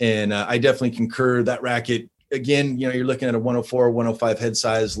 And I definitely concur. That racket, again, you're looking at a 104, 105 head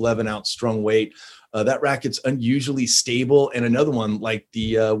size, 11 ounce strung weight. That racket's unusually stable. And another one like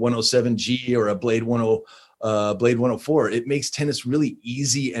the 107G or a Blade 104, it makes tennis really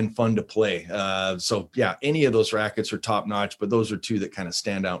easy and fun to play. So yeah, any of those rackets are top notch, but those are two that kind of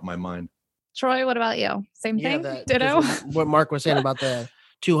stand out in my mind. Troy, what about you? Same thing? Ditto? What Mark was saying about the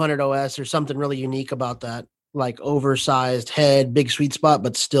 200 OS, there's something really unique about that, oversized head, big sweet spot,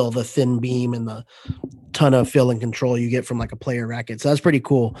 but still the thin beam and the ton of feel and control you get from a player racket. So that's pretty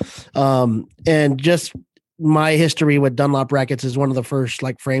cool. And just my history with Dunlop rackets is one of the first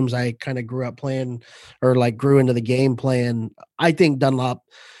frames I kind of grew up playing or grew into the game playing. I think Dunlop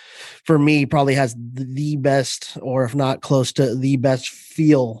for me probably has the best, or if not close to the best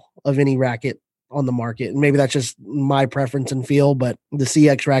feel of any racket on the market. And maybe that's just my preference and feel, but the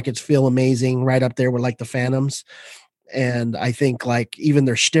CX rackets feel amazing, right up there with the Phantoms. And I think like even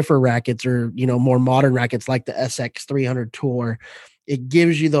their stiffer rackets or, more modern rackets like the SX 300 Tour, it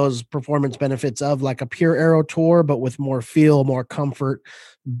gives you those performance benefits of like a pure aero tour, but with more feel, more comfort,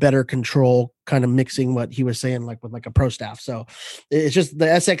 better control, kind of mixing what he was saying, like with like a pro staff. So it's just the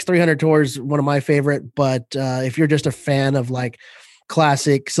SX 300 Tour is one of my favorite, but if you're just a fan of like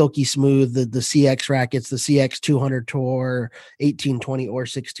classic silky smooth, the CX rackets, the CX 200 Tour, 1820 or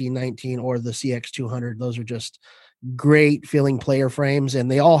 1619, or the CX 200, those are just great feeling player frames, and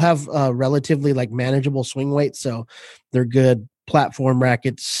they all have relatively like manageable swing weight. So they're good platform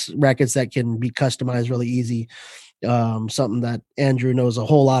rackets that can be customized really easy. Something that Andrew knows a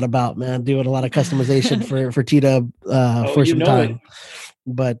whole lot about, man, doing a lot of customization for T-Dub for some time.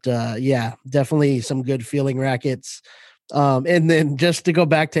 But yeah, definitely some good feeling rackets. And then just to go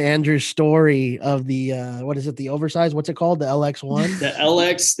back to Andrew's story of the what is it, the oversized, what's it called, the LX1? The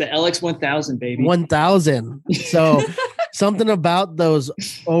LX 1000, baby. 1000. So something about those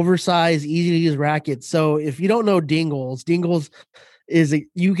oversized, easy to use rackets. So if you don't know Dingles is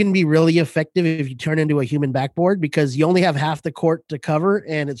you can be really effective if you turn into a human backboard, because you only have half the court to cover,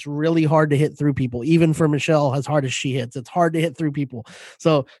 and it's really hard to hit through people. Even for Michelle, as hard as she hits, it's hard to hit through people.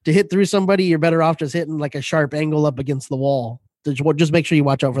 So to hit through somebody, you're better off just hitting like a sharp angle up against the wall. Just make sure you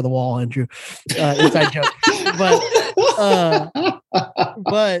watch out for the wall, Andrew. Inside joke.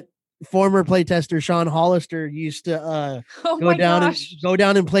 But former playtester Sean Hollister used to go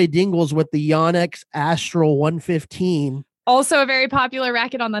down and play Dingles with the Yonex Astral 115. Also a very popular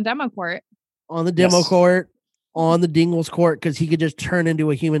racket on the demo court. On the demo court, on the Dingles court, because he could just turn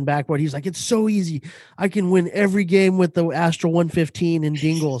into a human backboard. He's like, it's so easy. I can win every game with the Astral 115 in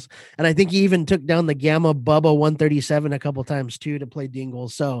Dingles. And I think he even took down the Gamma Bubba 137 a couple times too to play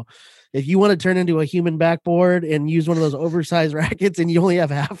Dingles. So if you want to turn into a human backboard and use one of those oversized rackets and you only have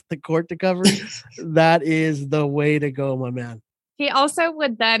half the court to cover, that is the way to go, my man. He also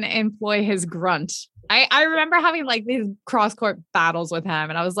would then employ his grunt. I remember having like these cross-court battles with him,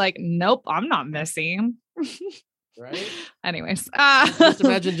 and I was like, nope, I'm not missing. Right. Anyways. Just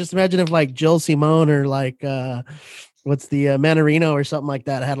imagine if like Jill Simone or like what's the Manarino or something like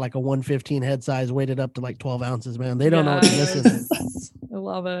that had like a 115 head size weighted up to like 12 ounces, man. They don't know what this is. I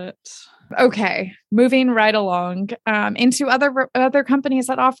love it. Okay, moving right along into other companies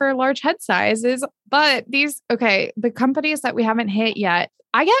that offer large head sizes, but the companies that we haven't hit yet,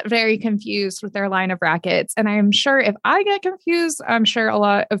 I get very confused with their line of rackets, and I'm sure if I get confused, I'm sure a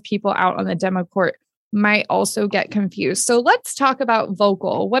lot of people out on the demo court might also get confused. So let's talk about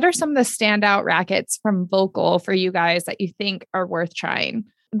Völkl. What are some of the standout rackets from Völkl for you guys that you think are worth trying?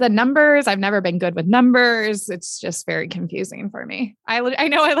 The numbers, I've never been good with numbers. It's just very confusing for me. I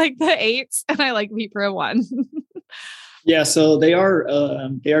know I like the 8s and I like Vipra 1. Yeah, so they are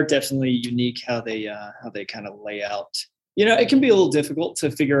definitely unique how they kind of lay out. It can be a little difficult to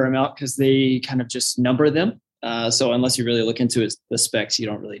figure them out because they kind of just number them. So unless you really look into the specs, you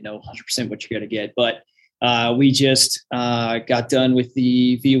don't really know 100% what you're going to get. But we just got done with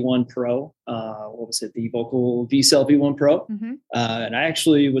the V1 Pro. What was it? The Völkl V-Cell V1 Pro. Mm-hmm. And I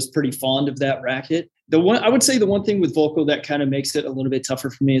actually was pretty fond of that racket. I would say the one thing with Völkl that kind of makes it a little bit tougher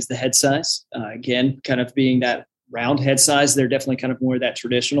for me is the head size. Again, kind of being that round head size, they're definitely kind of more that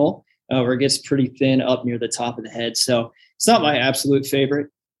traditional, where it gets pretty thin up near the top of the head. So it's not my absolute favorite.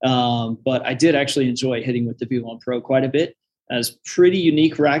 But I did actually enjoy hitting with the V1 Pro quite a bit. It's pretty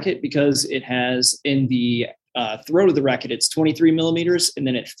unique racket because it has in the throat of the racket, it's 23 millimeters, and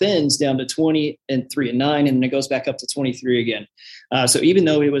then it thins down to 20 and 3 and 9, and then it goes back up to 23 again. So even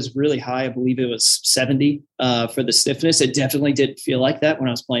though it was really high, I believe it was 70 for the stiffness, it definitely didn't feel like that when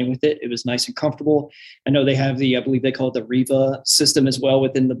I was playing with it. It was nice and comfortable. I know they have I believe they call it the Riva system as well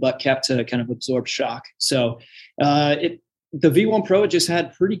within the butt cap to kind of absorb shock. So the V1 Pro, it just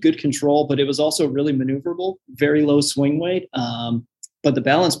had pretty good control, but it was also really maneuverable, very low swing weight. But the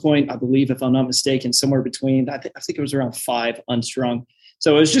balance point, I believe, if I'm not mistaken, somewhere between, I think it was around 5 unstrung.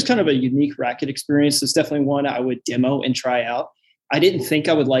 So it was just kind of a unique racket experience. It's definitely one I would demo and try out. I didn't think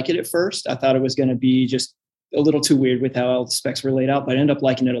I would like it at first. I thought it was going to be just a little too weird with how all the specs were laid out, but I ended up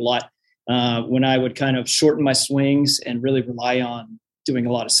liking it a lot. When I would kind of shorten my swings and really rely on doing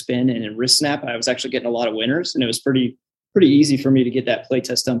a lot of spin and wrist snap, I was actually getting a lot of winners, and it was pretty easy for me to get that play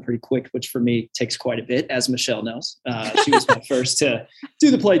test done pretty quick, which for me takes quite a bit, as Michelle knows. She was my first to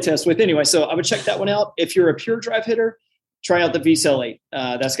do the play test with. Anyway, so I would check that one out. If you're a pure drive hitter, try out the V-Cell 8.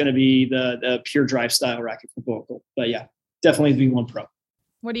 That's going to be the pure drive style racket for Völkl. But yeah, definitely the V1 Pro.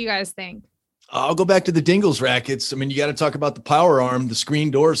 What do you guys think? I'll go back to the Dingles rackets. I mean, you got to talk about the power arm, the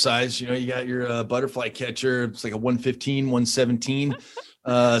screen door size. You got your butterfly catcher. It's like a 115, 117.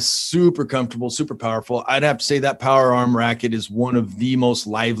 Super comfortable, super powerful. I'd have to say that power arm racket is one of the most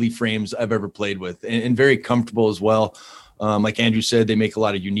lively frames I've ever played with, and very comfortable as well. Like Andrew said, they make a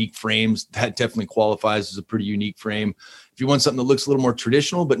lot of unique frames. That definitely qualifies as a pretty unique frame. If you want something that looks a little more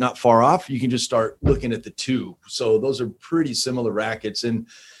traditional, but not far off, you can just start looking at the two. So those are pretty similar rackets. And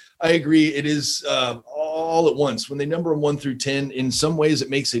I agree. It is all at once. When they number them 1 through 10, in some ways it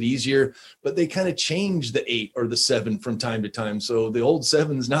makes it easier, but they kind of change the 8 or the 7 from time to time. So the old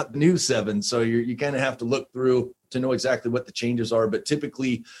 7 is not the new 7. So you kind of have to look through to know exactly what the changes are. But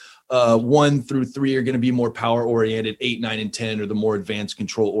typically 1 through 3 are going to be more power oriented. 8, 9, and 10 are the more advanced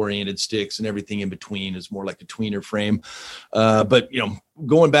control oriented sticks, and everything in between is more like a tweener frame. But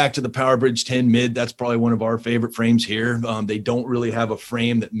going back to the PowerBridge 10 mid, that's probably one of our favorite frames here. They don't really have a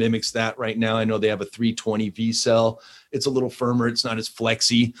frame that mimics that right now. I know they have a 320 V cell. It's a little firmer. It's not as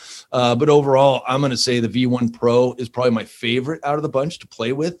flexy. But overall, I'm going to say the V1 Pro is probably my favorite out of the bunch to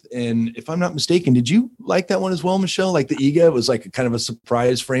play with. And if I'm not mistaken, did you like that one as well, Michelle? Like the EGA was like a kind of a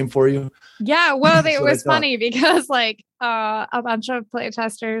surprise frame for you? Yeah, well, it was funny because a bunch of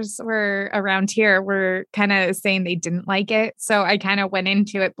playtesters were around here were kind of saying they didn't like it. So I kind of went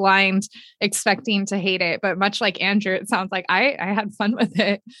into it blind, expecting to hate it. But much like Andrew, it sounds like I had fun with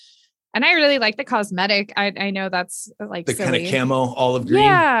it. And I really like the cosmetic. I know that's like the silly. kind of camo olive green.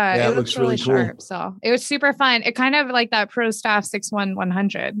 Yeah, it looks really cool. Sharp. So it was super fun. It kind of like that Pro Staff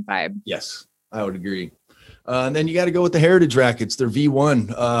 61100 vibe. Yes, I would agree. And then you got to go with the Heritage rackets. They're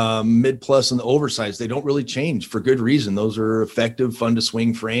V1, mid plus, and the oversized. They don't really change for good reason. Those are effective, fun to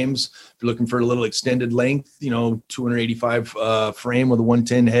swing frames. If you're looking for a little extended length, 285 frame with a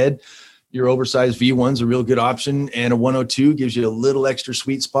 110 head, your oversized V1 is a real good option. And a 102 gives you a little extra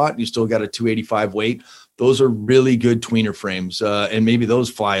sweet spot. You still got a 285 weight. Those are really good tweener frames. And maybe those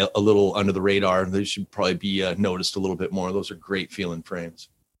fly a little under the radar. They should probably be noticed a little bit more. Those are great feeling frames.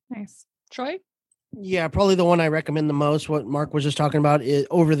 Nice. Troy? Yeah, probably the one I recommend the most, what Mark was just talking about,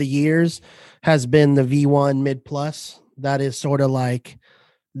 over the years has been the V1 Mid Plus. That is sort of like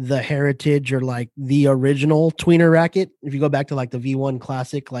the Heritage or like the original tweener racket. If you go back to like the V1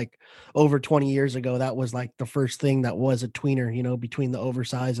 Classic, like over 20 years ago, that was like the first thing that was a tweener, between the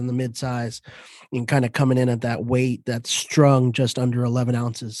oversize and the mid-size, and kind of coming in at that weight that's strung just under 11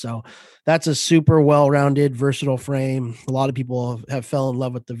 ounces. So that's a super well-rounded, versatile frame. A lot of people have fell in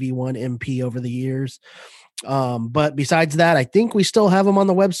love with the V1 MP over the years. But besides that, I think we still have them on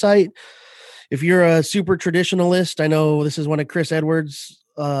the website. If you're a super traditionalist, I know this is one of Chris Edwards'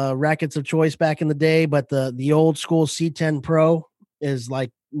 rackets of choice back in the day, but the old school C10 Pro is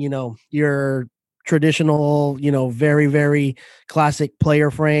like, your traditional, very, very classic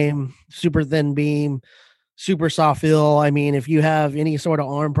player frame, super thin beam, super soft feel. I mean, if you have any sort of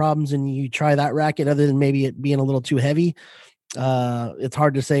arm problems and you try that racket, other than maybe it being a little too heavy, it's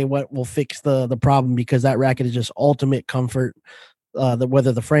hard to say what will fix the problem, because that racket is just ultimate comfort,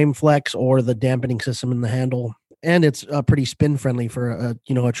 whether the frame flex or the dampening system in the handle. And it's pretty spin friendly for a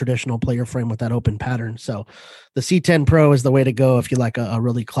traditional player frame with that open pattern. So the C10 Pro is the way to go if you like a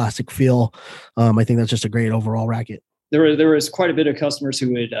really classic feel. I think that's just a great overall racket. There was quite a bit of customers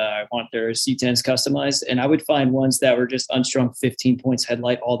who would want their C10s customized, and I would find ones that were just unstrung 15 points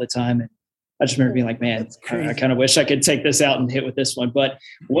headlight all the time. And I just remember being like, man, I kind of wish I could take this out and hit with this one. But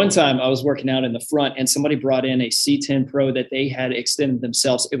one time I was working out in the front and somebody brought in a C10 Pro that they had extended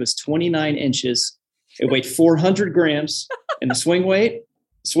themselves. It was 29 inches. It weighed 400 grams, and the swing weight,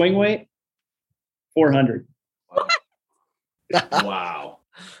 400. Wow.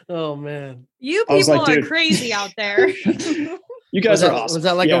 Oh man. You people are crazy out there. You guys are awesome. Was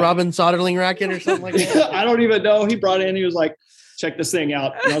that like a Robin Soderling racket or something like that? I don't even know. He brought it in. He was like, check this thing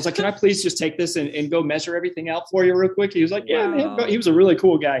out. And I was like, can I please just take this and go measure everything out for you real quick? He was like, yeah, man. He was a really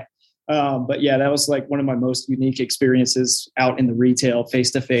cool guy. But yeah, that was like one of my most unique experiences out in the retail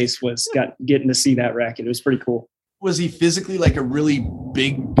face-to-face was getting to see that racket. It was pretty cool. Was he physically like a really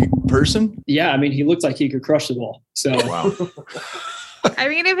big person? Yeah. I mean, he looked like he could crush the ball. So wow. I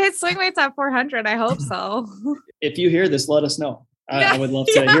mean, if his swing weight's at 400, I hope so. If you hear this, let us know. I would love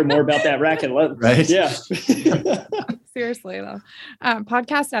to hear more about that racket. Right? Yeah. Seriously, though.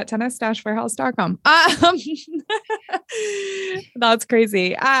 Podcast at tennis-warehouse.com. That's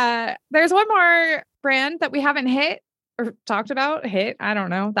crazy. There's one more brand that we haven't hit or talked about. I don't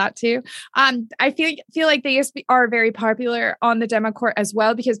know, that too. I feel like they are very popular on the demo court as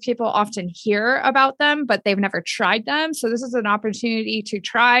well, because people often hear about them, but they've never tried them. So this is an opportunity to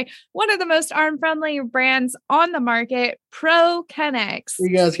try one of the most arm-friendly brands on the market. Pro Kennex. You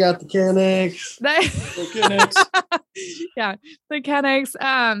guys got the Kennex. Yeah, the Kennex.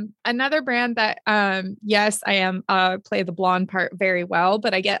 Another brand that, yes, I am play the blonde part very well,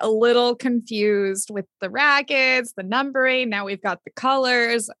 but I get a little confused with the rackets, the numbering. Now we've got the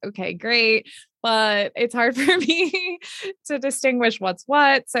colors. Okay, great. But it's hard for me to distinguish what's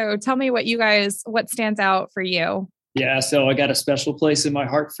what. So tell me what stands out for you. Yeah, so I got a special place in my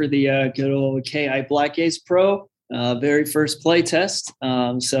heart for the good old KI Black Ace Pro, very first play test.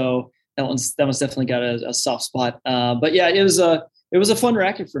 So that one's definitely got a soft spot. But yeah, it was a fun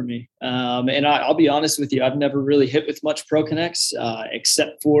racket for me. And I'll be honest with you, I've never really hit with much Pro Kennex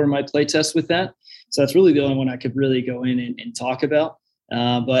except for my play test with that. So that's really the only one I could really go in and talk about.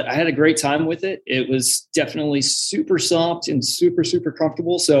 But I had a great time with it. It was definitely super soft and super, super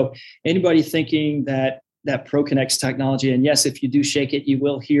comfortable. So anybody thinking that Pro Kennex technology, and yes, if you do shake it, you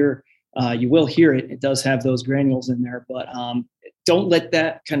will hear it. It does have those granules in there, but don't let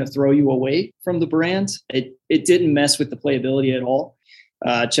that kind of throw you away from the brand. It didn't mess with the playability at all.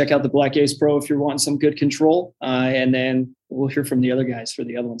 Check out the Black Ace Pro if you're wanting some good control, and then we'll hear from the other guys for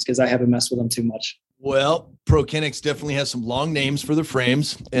the other ones because I haven't messed with them too much. Well, Pro Kennex definitely has some long names for the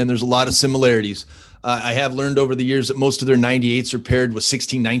frames, and there's a lot of similarities. I have learned over the years that most of their 98s are paired with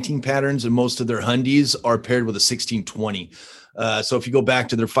 1619 patterns, and most of their Hundies are paired with a 1620. So if you go back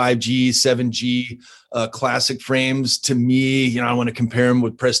to their 5G, 7G classic frames, to me, I don't want to compare them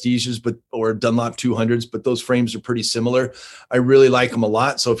with Prestiges, or Dunlop 200s, but those frames are pretty similar. I really like them a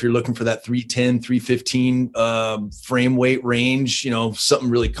lot. So if you're looking for that 310, 315 frame weight range, something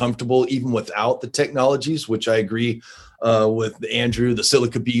really comfortable, even without the technologies, which I agree with Andrew, the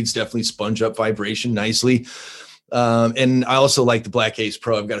silica beads definitely sponge up vibration nicely. And I also like the Black Ace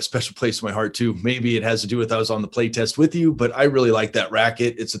Pro. I've got a special place in my heart too. Maybe it has to do with I was on the play test with you, but I really like that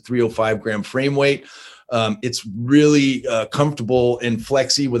racket. It's a 305 gram frame weight. It's really comfortable and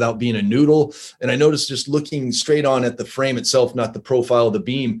flexy without being a noodle. And I noticed just looking straight on at the frame itself, not the profile of the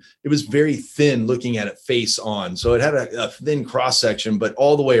beam, it was very thin looking at it face on. So it had a thin cross section, but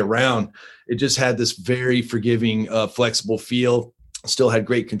all the way around, it just had this very forgiving, flexible feel. Still had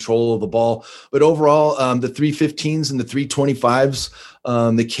great control of the ball, but overall, the 315s and the 325s,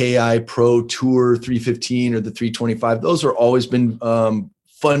 the KI Pro Tour 315 or the 325, those are always been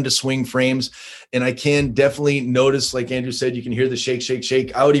fun to swing frames. And I can definitely notice, like Andrew said, you can hear the shake, shake,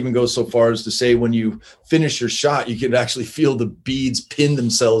 shake. I would even go so far as to say when you finish your shot, you can actually feel the beads pin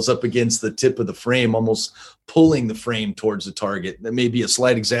themselves up against the tip of the frame, almost pulling the frame towards the target. That may be a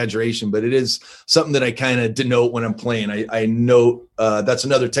slight exaggeration, but it is something that I kind of denote when I'm playing. I know that's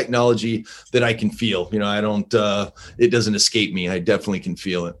another technology that I can feel. I don't, it doesn't escape me. I definitely can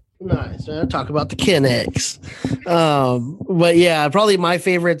feel it. Nice. Talk about the Kennex. But yeah, probably my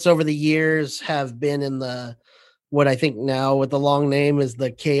favorites over the years have been in what I think now with the long name is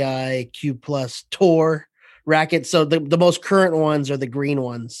the KI Q Plus Tour racket. So the most current ones are the green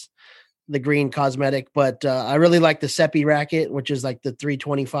ones, the green cosmetic, but I really like the Seppi racket, which is like the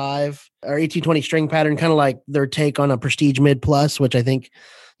 325 or 1820 string pattern, kind of like their take on a Prestige Mid Plus, which I think,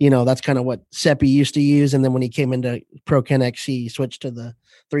 that's kind of what Seppi used to use. And then when he came into Pro Kennex, he switched to the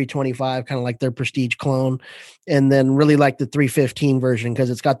 325, kind of like their Prestige clone. And then really like the 315 version because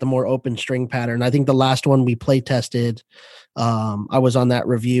it's got the more open string pattern. I think the last one we play tested, I was on that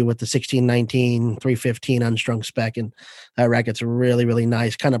review with the 1619 315 unstrung spec, and that racket's really, really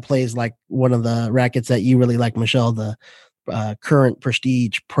nice. Kind of plays like one of the rackets that you really like, Michelle, the current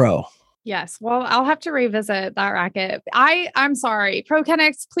Prestige Pro. Yes. Well, I'll have to revisit that racket. I'm sorry. Pro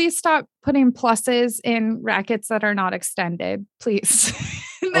Kennex, please stop putting pluses in rackets that are not extended, please.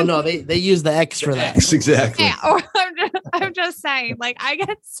 Oh no, they use the X for that. X, exactly. Yeah, or I'm just saying, like, I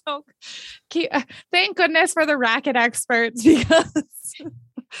get so cute. Thank goodness for the racket experts because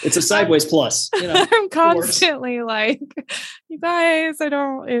it's a sideways plus. I'm constantly like, you guys,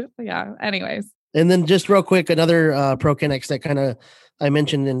 anyways. And then just real quick, another Pro Kennex that kind of I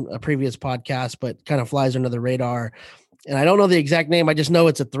mentioned in a previous podcast, but kind of flies under the radar. And I don't know the exact name. I just know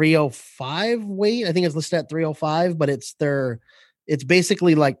it's a 305 weight. I think it's listed at 305, but it's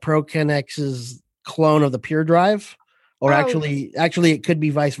basically like Pro Kennex's clone of the Pure Drive, or actually it could be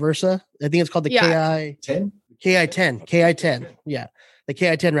vice versa. I think it's called the KI10. KI10. Yeah. The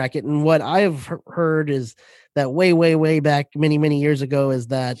KI10 racket. And what I've heard is that way, way, way back many, many years ago is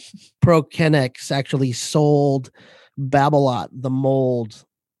that Pro Kennex actually sold Babolat, the mold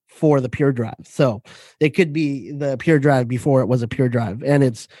for the Pure Drive. So it could be the Pure Drive before it was a Pure Drive, and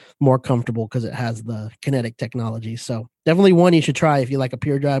it's more comfortable because it has the kinetic technology. So definitely one you should try if you like a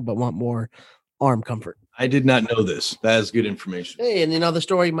Pure Drive but want more arm comfort. I did not know this. That is good information. Hey, and the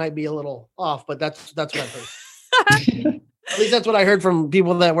story might be a little off, but that's what I've heard. At least that's what I heard from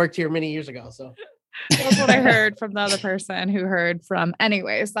people that worked here many years ago. So that's what I heard from the other person who heard from.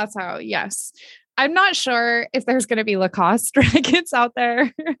 Anyways, that's how, yes. I'm not sure if there's going to be Lacoste rackets out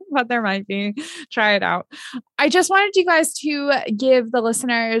there, but there might be. Try it out. I just wanted you guys to give the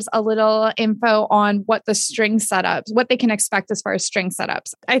listeners a little info on what the string setups, what they can expect as far as string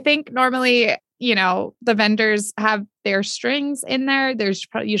setups. I think normally, the vendors have their strings in there. There's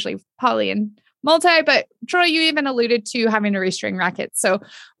usually poly and multi, but Troy, you even alluded to having to restring rackets. So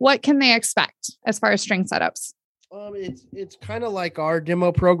what can they expect as far as string setups? It's kind of like our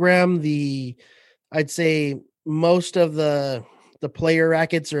demo program. I'd say most of the player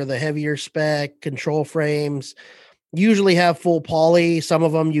rackets or the heavier spec control frames usually have full poly. Some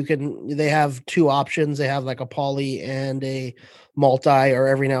of them they have two options. They have like a poly and a multi, or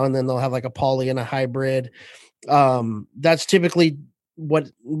every now and then they'll have like a poly and a hybrid. That's typically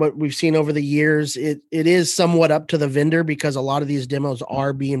what we've seen over the years. It is somewhat up to the vendor, because a lot of these demos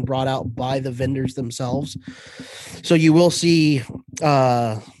are being brought out by the vendors themselves. So you will see,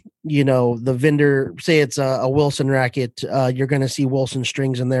 the vendor, say it's a Wilson racket, you're going to see Wilson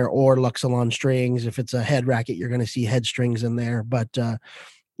strings in there, or Luxilon strings. If it's a head racket, you're going to see head strings in there. But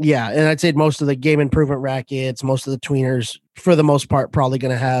yeah, and I'd say most of the game improvement rackets, most of the tweeners, for the most part, probably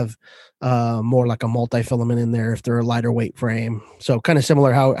going to have more like a multi-filament in there if they're a lighter weight frame. So kind of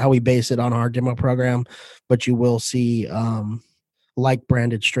similar how we base it on our demo program, but you will see like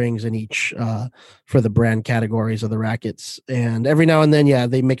branded strings in each for the brand categories of the rackets. And every now and then,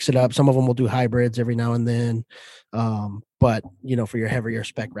 they mix it up. Some of them will do hybrids every now and then. But for your heavier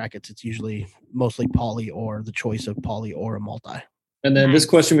spec rackets, it's usually mostly poly, or the choice of poly or a multi. And then this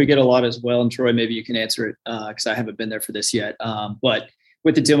question we get a lot as well, and Troy, maybe you can answer it because I haven't been there for this yet. But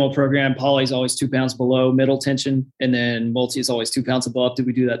with the demo program, poly is always 2 pounds below middle tension, and then multi is always 2 pounds above. Do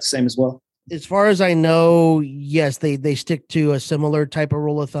we do that the same as well? As far as I know, yes, they stick to a similar type of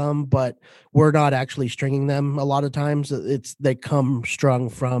rule of thumb, but we're not actually stringing them a lot of times. They come strung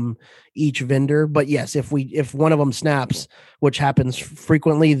from each vendor. But yes, if one of them snaps, which happens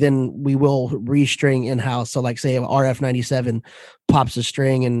frequently, then we will restring in-house. So like say if RF97 pops a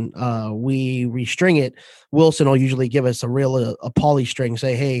string and we restring it, Wilson will usually give us a poly string,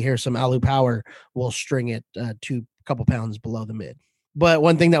 say, hey, here's some Alu Power. We'll string it to a couple pounds below the mid. But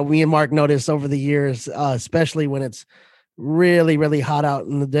one thing that me and Mark noticed over the years, especially when it's really, really hot out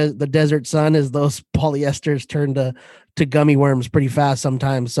in the desert sun, is those polyesters turn to gummy worms pretty fast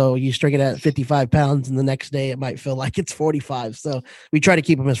sometimes. So you string it at 55 pounds and the next day it might feel like it's 45. So we try to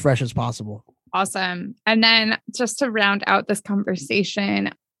keep them as fresh as possible. Awesome. And then just to round out this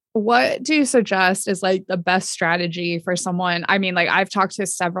conversation, what do you suggest is like the best strategy for someone? I mean, like I've talked to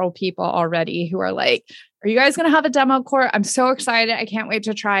several people already who are like, are you guys going to have a demo court? I'm so excited. I can't wait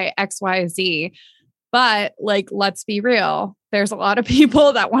to try X, Y, Z. But like, let's be real. There's a lot of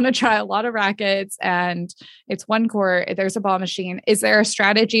people that want to try a lot of rackets, and it's one court. There's a ball machine. Is there a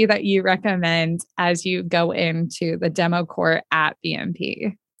strategy that you recommend as you go into the demo court at BMP?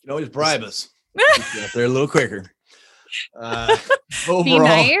 You can always bribe us. If they're a little quicker. Overall, be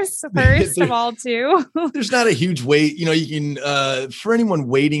nice first of all too. There's not a huge wait. You can for anyone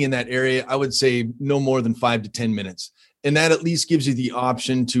waiting in that area, I would say no more than 5 to 10 minutes. And that at least gives you the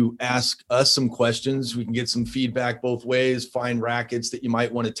option to ask us some questions. We can get some feedback both ways, find rackets that you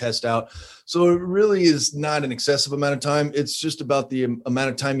might want to test out. So it really is not an excessive amount of time. It's just about the amount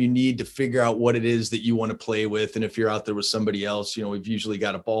of time you need to figure out what it is that you want to play with. And if you're out there with somebody else, we've usually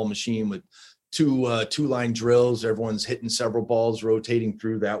got a ball machine with two line drills. Everyone's hitting several balls, rotating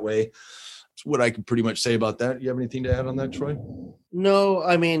through that way. That's what I can pretty much say about that. You have anything to add on that, Troy? No,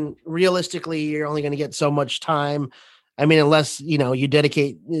 I mean, realistically, you're only going to get so much time. I mean, unless, you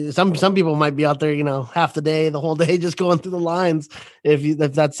dedicate, some people might be out there, half the day, the whole day, just going through the lines.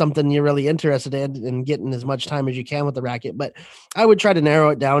 If that's something you're really interested in, and getting as much time as you can with the racket. But I would try to narrow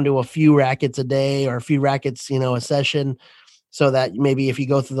it down to a few rackets a day, or a few rackets, a session, so that maybe if you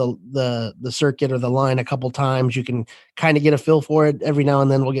go through the circuit or the line a couple times, you can kind of get a feel for it. Every now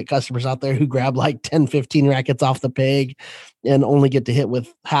and then we'll get customers out there who grab like 10, 15 rackets off the peg and only get to hit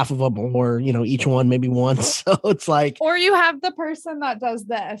with half of them, or, each one maybe once. So it's like, or you have the person that does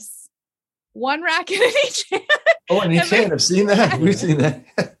this, one racket in each hand. Oh, in each hand. I've seen that. We've seen that.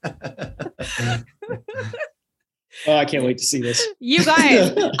 Oh, I can't wait to see this. You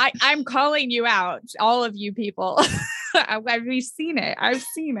guys, I'm calling you out, all of you people. I've seen it. I've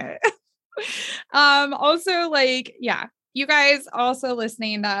seen it. Also, you guys also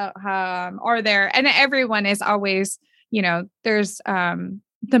listening that are there, and everyone is always, there's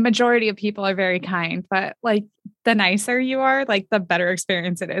the majority of people are very kind, but the nicer you are, like the better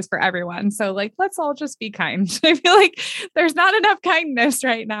experience it is for everyone. So like, let's all just be kind. I feel like there's not enough kindness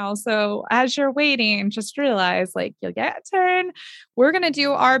right now. So as you're waiting, just realize like you'll get a turn. We're going to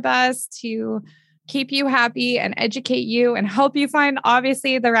do our best to keep you happy and educate you and help you find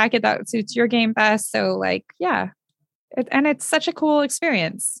obviously the racket that suits your game best. So like, yeah. And it's such a cool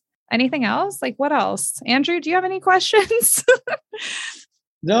experience. Anything else? Like what else? Andrew, do you have any questions?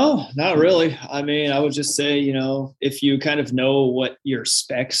 No, not really. I mean, I would just say, if you kind of know what your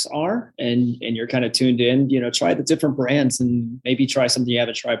specs are and you're kind of tuned in, try the different brands and maybe try something you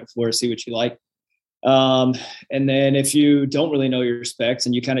haven't tried before, see what you like. And then if you don't really know your specs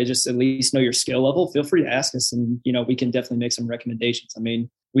and you kind of just at least know your skill level, feel free to ask us and, we can definitely make some recommendations. I mean,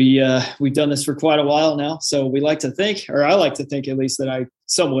 we've done this for quite a while now, so we like to think, or I like to think at least, that I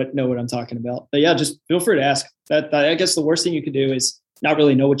somewhat know what I'm talking about. But yeah, just feel free to ask. That I guess the worst thing you could do is not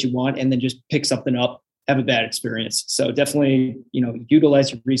really know what you want and then just pick something up, have a bad experience. So definitely,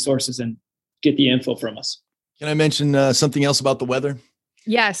 utilize your resources and get the info from us. Can I mention something else about the weather?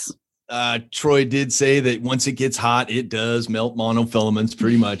 Yes. Troy did say that once it gets hot, it does melt monofilaments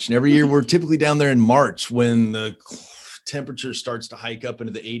pretty much. And every year we're typically down there in March when the temperature starts to hike up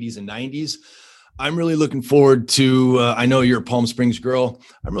into the 80s and 90s. I'm really looking forward to, I know you're a Palm Springs girl.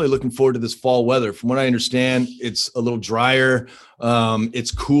 I'm really looking forward to this fall weather. From what I understand, it's a little drier.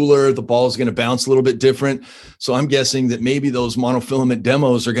 It's cooler. The ball is going to bounce a little bit different. So I'm guessing that maybe those monofilament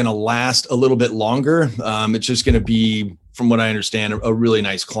demos are going to last a little bit longer. It's just going to be, from what I understand, a really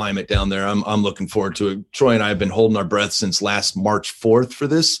nice climate down there. I'm looking forward to it. Troy and I have been holding our breath since last March 4th for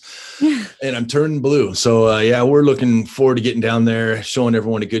this, and I'm turning blue. So yeah, we're looking forward to getting down there, showing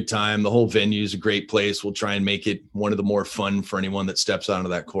everyone a good time. The whole venue is a great place. We'll try and make it one of the more fun for anyone that steps onto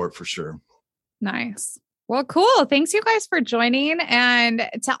that court for sure. Nice. Well, cool. Thanks you guys for joining, and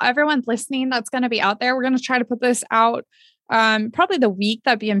to everyone listening that's going to be out there. We're going to try to put this out probably the week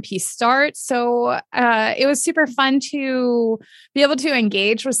that BMP starts. So it was super fun to be able to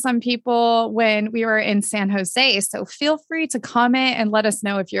engage with some people when we were in San Jose. So feel free to comment and let us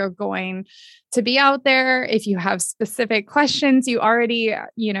know if you're going to be out there. If you have specific questions you already,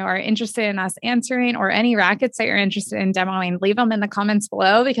 are interested in us answering, or any rackets that you're interested in demoing, leave them in the comments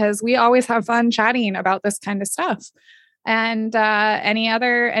below, because we always have fun chatting about this kind of stuff. And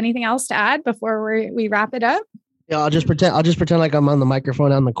anything else to add before we wrap it up? Yeah, I'll just pretend like I'm on the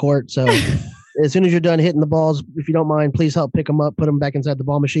microphone on the court. So as soon as you're done hitting the balls, if you don't mind, please help pick them up, put them back inside the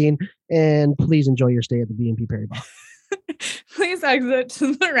ball machine, and please enjoy your stay at the BMP Perry Ball. Please exit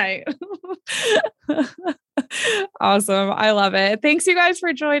to the right. Awesome. I love it. Thanks you guys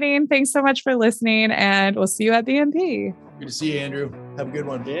for joining. Thanks so much for listening, and we'll see you at BMP. Good to see you, Andrew. Have a good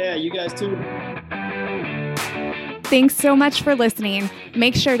one. Yeah, you guys too. Thanks so much for listening.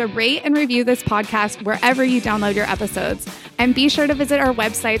 Make sure to rate and review this podcast wherever you download your episodes. And be sure to visit our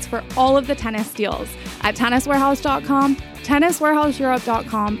websites for all of the tennis deals at tenniswarehouse.com,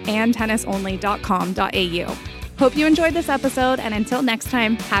 tenniswarehouseeurope.com, and tennisonly.com.au. Hope you enjoyed this episode, and until next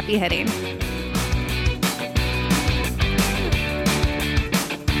time, happy hitting.